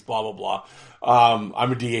leagues, blah, blah, blah.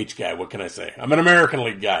 I'm a DH guy. What can I say? I'm an American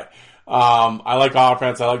League guy. I like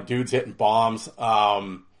offense. I like dudes hitting bombs.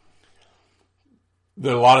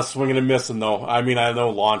 There's a lot of swinging and missing, though. I mean, I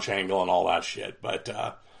know launch angle and all that shit. But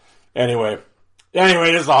anyway,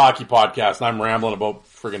 this is a hockey podcast, and I'm rambling about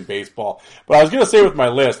friggin' baseball. But I was going to say with my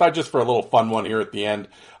list, not just for a little fun one here at the end,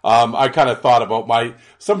 I kind of thought about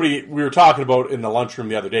somebody we were talking about in the lunchroom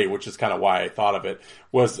the other day, which is kind of why I thought of it,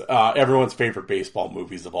 was everyone's favorite baseball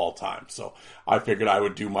movies of all time. So I figured I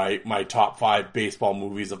would do my top 5 baseball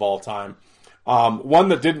movies of all time. One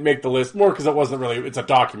that didn't make the list, more because it's a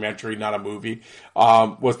documentary, not a movie,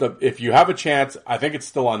 if you have a chance, I think it's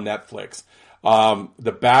still on Netflix,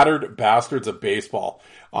 The Battered Bastards of Baseball.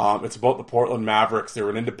 It's about the Portland Mavericks. They were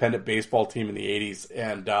an independent baseball team in the 80s,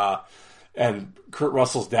 and Kurt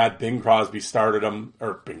Russell's dad, Bing Russell,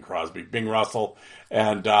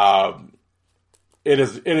 and it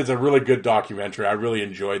is a really good documentary. I really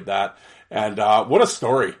enjoyed that, and what a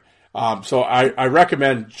story. So I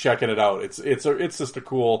recommend checking it out. It's just a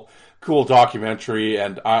cool documentary,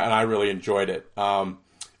 and I really enjoyed it. But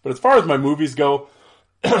as far as my movies go,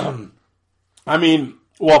 I mean,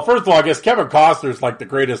 well, first of all, I guess Kevin Costner's like the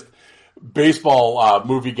greatest baseball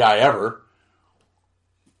movie guy ever.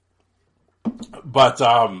 But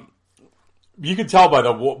you can tell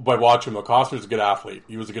by watching him, Costner's a good athlete.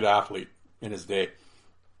 He was a good athlete in his day.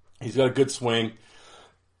 He's got a good swing.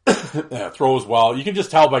 Throws well. You can just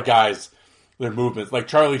tell by guys their movements. Like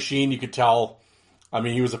Charlie Sheen, you could tell. I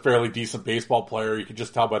mean, he was a fairly decent baseball player. You could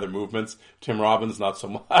just tell by their movements. Tim Robbins, not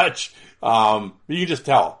so much. But you can just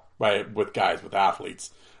tell with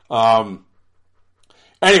athletes.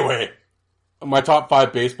 Anyway, my top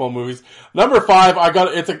 5 baseball movies. Number 5,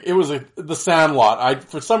 it was The Sandlot.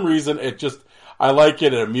 For some reason, I like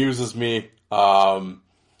it. It amuses me. Yeah,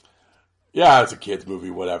 it's a kid's movie,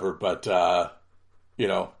 whatever. But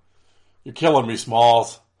you're killing me,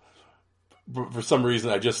 Smalls. For some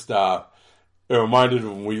reason, it reminded me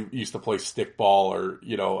when we used to play stickball, or,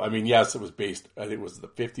 I mean, yes, it was based, I think it was the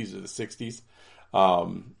 50s or the 60s,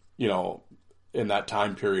 in that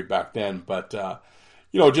time period back then. But,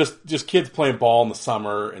 just kids playing ball in the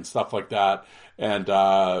summer and stuff like that. And,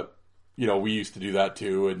 we used to do that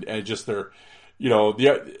too. And just their,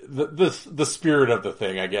 the spirit of the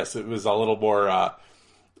thing, I guess it was a little more,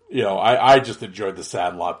 I just enjoyed The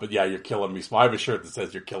Sandlot, but yeah, you're killing me, Smalls. I have a shirt that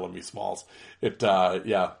says "You're killing me, Smalls." That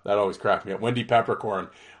always cracked me up. Wendy Peppercorn,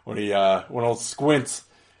 when old Squints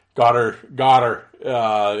got her.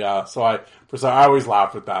 So I always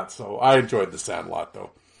laughed at that. So I enjoyed The Sandlot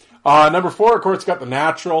though. Number 4, of course, got The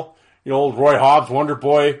Natural. Old Roy Hobbs, Wonder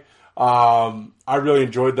Boy. I really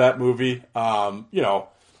enjoyed that movie. It's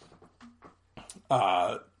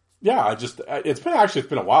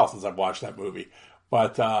been a while since I've watched that movie.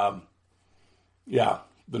 But, The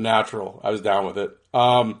Natural. I was down with it.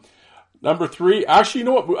 Number 3, actually, you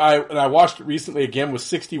know what? I watched it recently again, was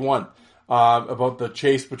 61. about the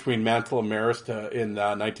chase between Mantle and Maris in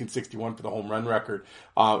 1961 for the home run record. It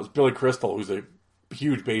was Billy Crystal, who's a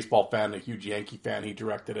huge baseball fan, a huge Yankee fan. He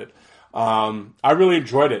directed it. I really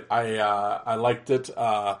enjoyed it. I liked it.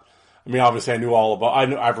 I mean, obviously, I knew all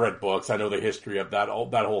about. I've read books. I know the history of that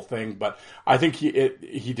whole thing. But I think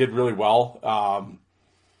he did really well.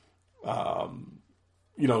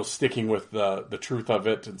 Sticking with the truth of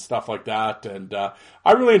it and stuff like that. And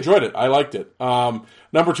I really enjoyed it. I liked it.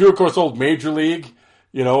 Number 2, of course, old Major League.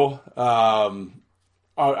 I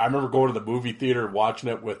remember going to the movie theater and watching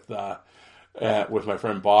it with my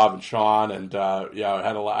friend Bob and Sean, and I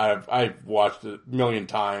had a lot. I've watched it a million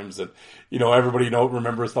times, and everybody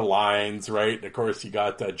remembers the lines, right? And of course, you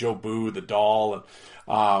got Joe Boo, the doll, and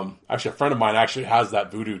actually a friend of mine actually has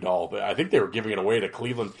that voodoo doll. But I think they were giving it away to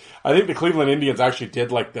Cleveland. I think the Cleveland Indians actually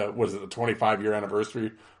did like the 25-year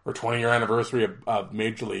anniversary or 20-year anniversary of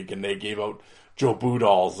Major League, and they gave out Joe Boo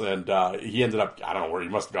dolls, and he ended up, I don't know where, he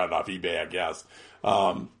must have got it off eBay, I guess.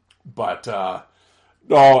 No,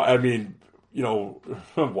 I mean,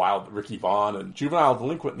 Wild Ricky Vaughn and Juvenile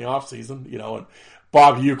Delinquent in the off season, and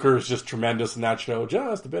Bob Uecker is just tremendous in that show,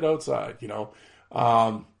 just a bit outside,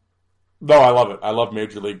 No, I love it. I love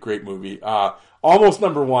Major League. Great movie. Almost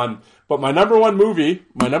number 1, but my number 1 movie,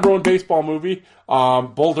 my number 1 baseball movie,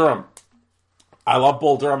 Bull Durham. I love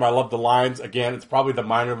Bull Durham. I love the lines. Again, it's probably the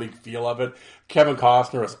minor league feel of it. Kevin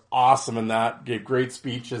Costner is awesome in that. Gave great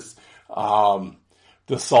speeches. The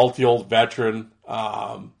salty old veteran,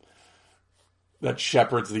 that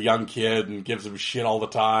shepherds the young kid and gives him shit all the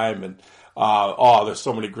time. And, there's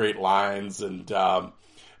so many great lines. And,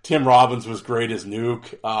 Tim Robbins was great as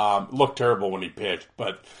Nuke. Looked terrible when he pitched,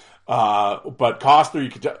 but Costner, you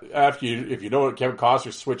could, if you know what Kevin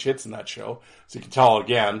Costner switch hits in that show, so you can tell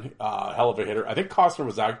again, hell of a hitter. I think Costner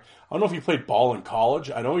was, I don't know if he played ball in college.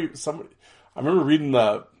 I know I remember reading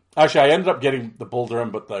actually I ended up getting the Bull Durham,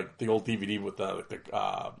 but the old DVD with the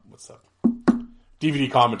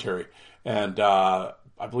DVD commentary. And, I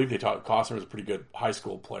believe they taught Costner was a pretty good high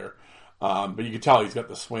school player. But you can tell he's got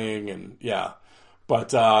the swing and yeah.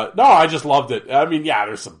 But, no, I just loved it. I mean, yeah,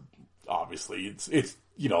 there's some, obviously it's,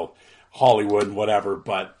 Hollywood and whatever,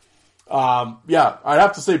 but, yeah, I'd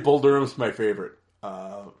have to say Bull Durham's my favorite,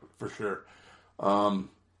 for sure.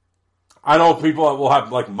 I know people will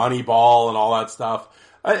have like Moneyball and all that stuff,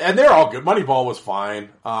 and they're all good. Moneyball was fine.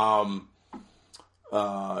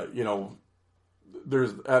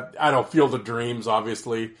 There's, I know Field of Dreams,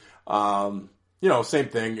 obviously. Same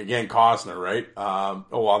thing. Again, Costner, right?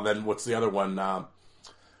 Then what's the other one?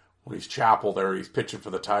 When he's Chappell there, he's pitching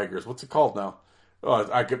for the Tigers. What's it called now?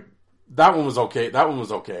 That one was okay.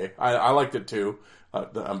 I liked it too.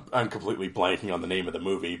 I'm completely blanking on the name of the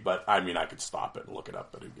movie, but I mean, I could stop it and look it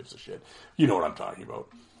up, but who gives a shit? You know what I'm talking about.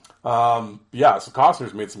 So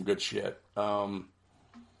Costner's made some good shit. There's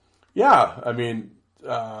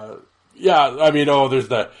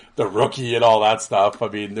the Rookie and all that stuff. I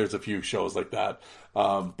mean, there's a few shows like that.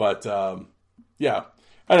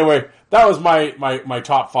 Anyway, that was my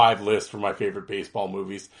top 5 list for my favorite baseball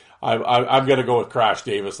movies. I'm going to go with Crash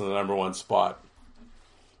Davis in the number 1 spot.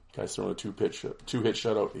 Guy's throwing a 2-hit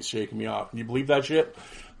shutout. He's shaking me off. Can you believe that shit?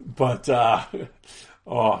 But,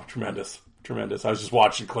 tremendous. I was just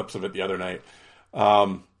watching clips of it the other night.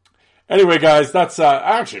 Anyway, guys, that's,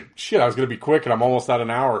 actually, shit, I was going to be quick and I'm almost at an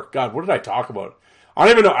hour. God, what did I talk about? I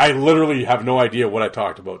don't even know. I literally have no idea what I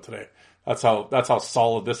talked about today. That's how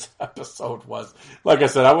solid this episode was. Like I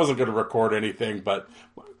said, I wasn't going to record anything, but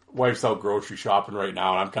my wife's out grocery shopping right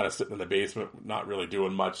now, and I'm kind of sitting in the basement, not really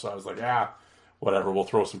doing much. So I was like, whatever, we'll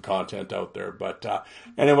throw some content out there. But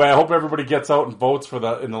anyway, I hope everybody gets out and votes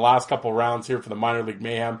in the last couple rounds here for the Minor League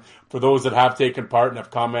Mayhem. For those that have taken part and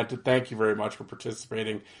have commented, thank you very much for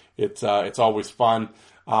participating. It's always fun.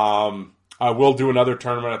 I will do another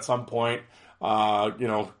tournament at some point.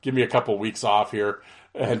 Give me a couple weeks off here.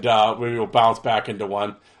 And maybe we'll bounce back into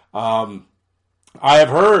one. I have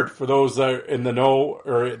heard, for those in the know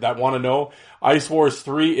or that want to know, Ice Wars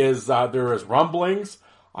 3 is there is rumblings.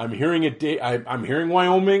 I'm hearing I'm hearing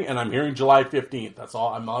Wyoming, and I'm hearing July 15th. That's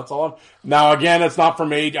all. Now again, it's not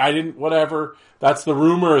from age. I didn't. Whatever. That's the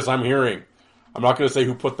rumors I'm hearing. I'm not going to say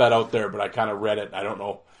who put that out there, but I kind of read it. I don't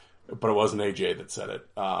know, but it wasn't AJ that said it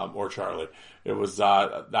or Charlie. It was.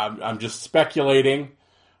 I'm just speculating,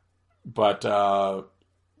 but.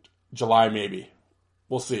 July maybe.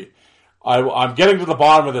 We'll see. I'm getting to the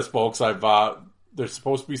bottom of this, folks. There's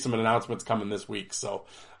supposed to be some announcements coming this week, so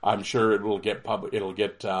I'm sure it will get It'll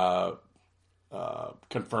get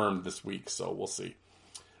confirmed this week. So we'll see.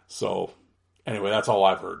 So Anyway, that's all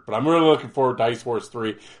I've heard. But I'm really looking forward to Ice Wars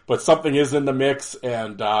 3. But something is in the mix,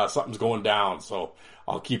 and something's going down. So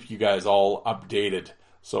I'll keep you guys all updated.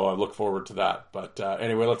 So I look forward to that. But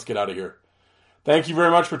anyway, let's get out of here. Thank you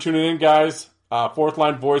very much for tuning in, guys. Fourth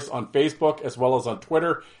Line Voice on Facebook as well as on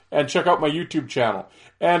Twitter. And check out my YouTube channel.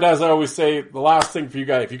 And as I always say, the last thing for you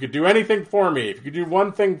guys, if you could do anything for me, if you could do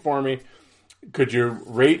one thing for me, could you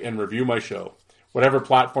rate and review my show? Whatever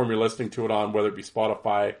platform you're listening to it on, whether it be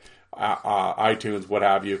Spotify, iTunes, what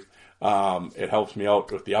have you. It helps me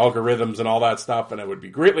out with the algorithms and all that stuff, and it would be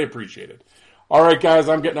greatly appreciated. All right, guys,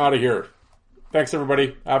 I'm getting out of here. Thanks,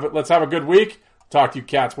 everybody. Let's have a good week. Talk to you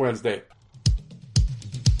Cats Wednesday.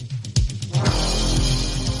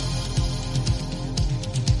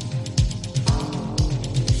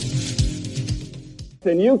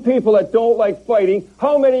 And you people that don't like fighting,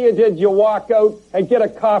 how many of you did you walk out and get a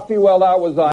coffee while that was on?